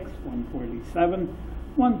 146, 147,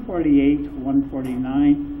 148,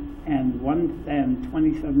 149, and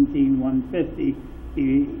 2017-150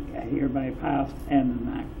 be hereby passed and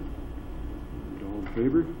enacted. All in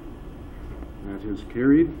favor? That is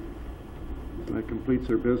carried. So that completes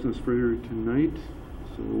our business for tonight.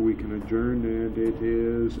 So we can adjourn, and it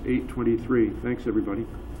is 8:23. Thanks, everybody.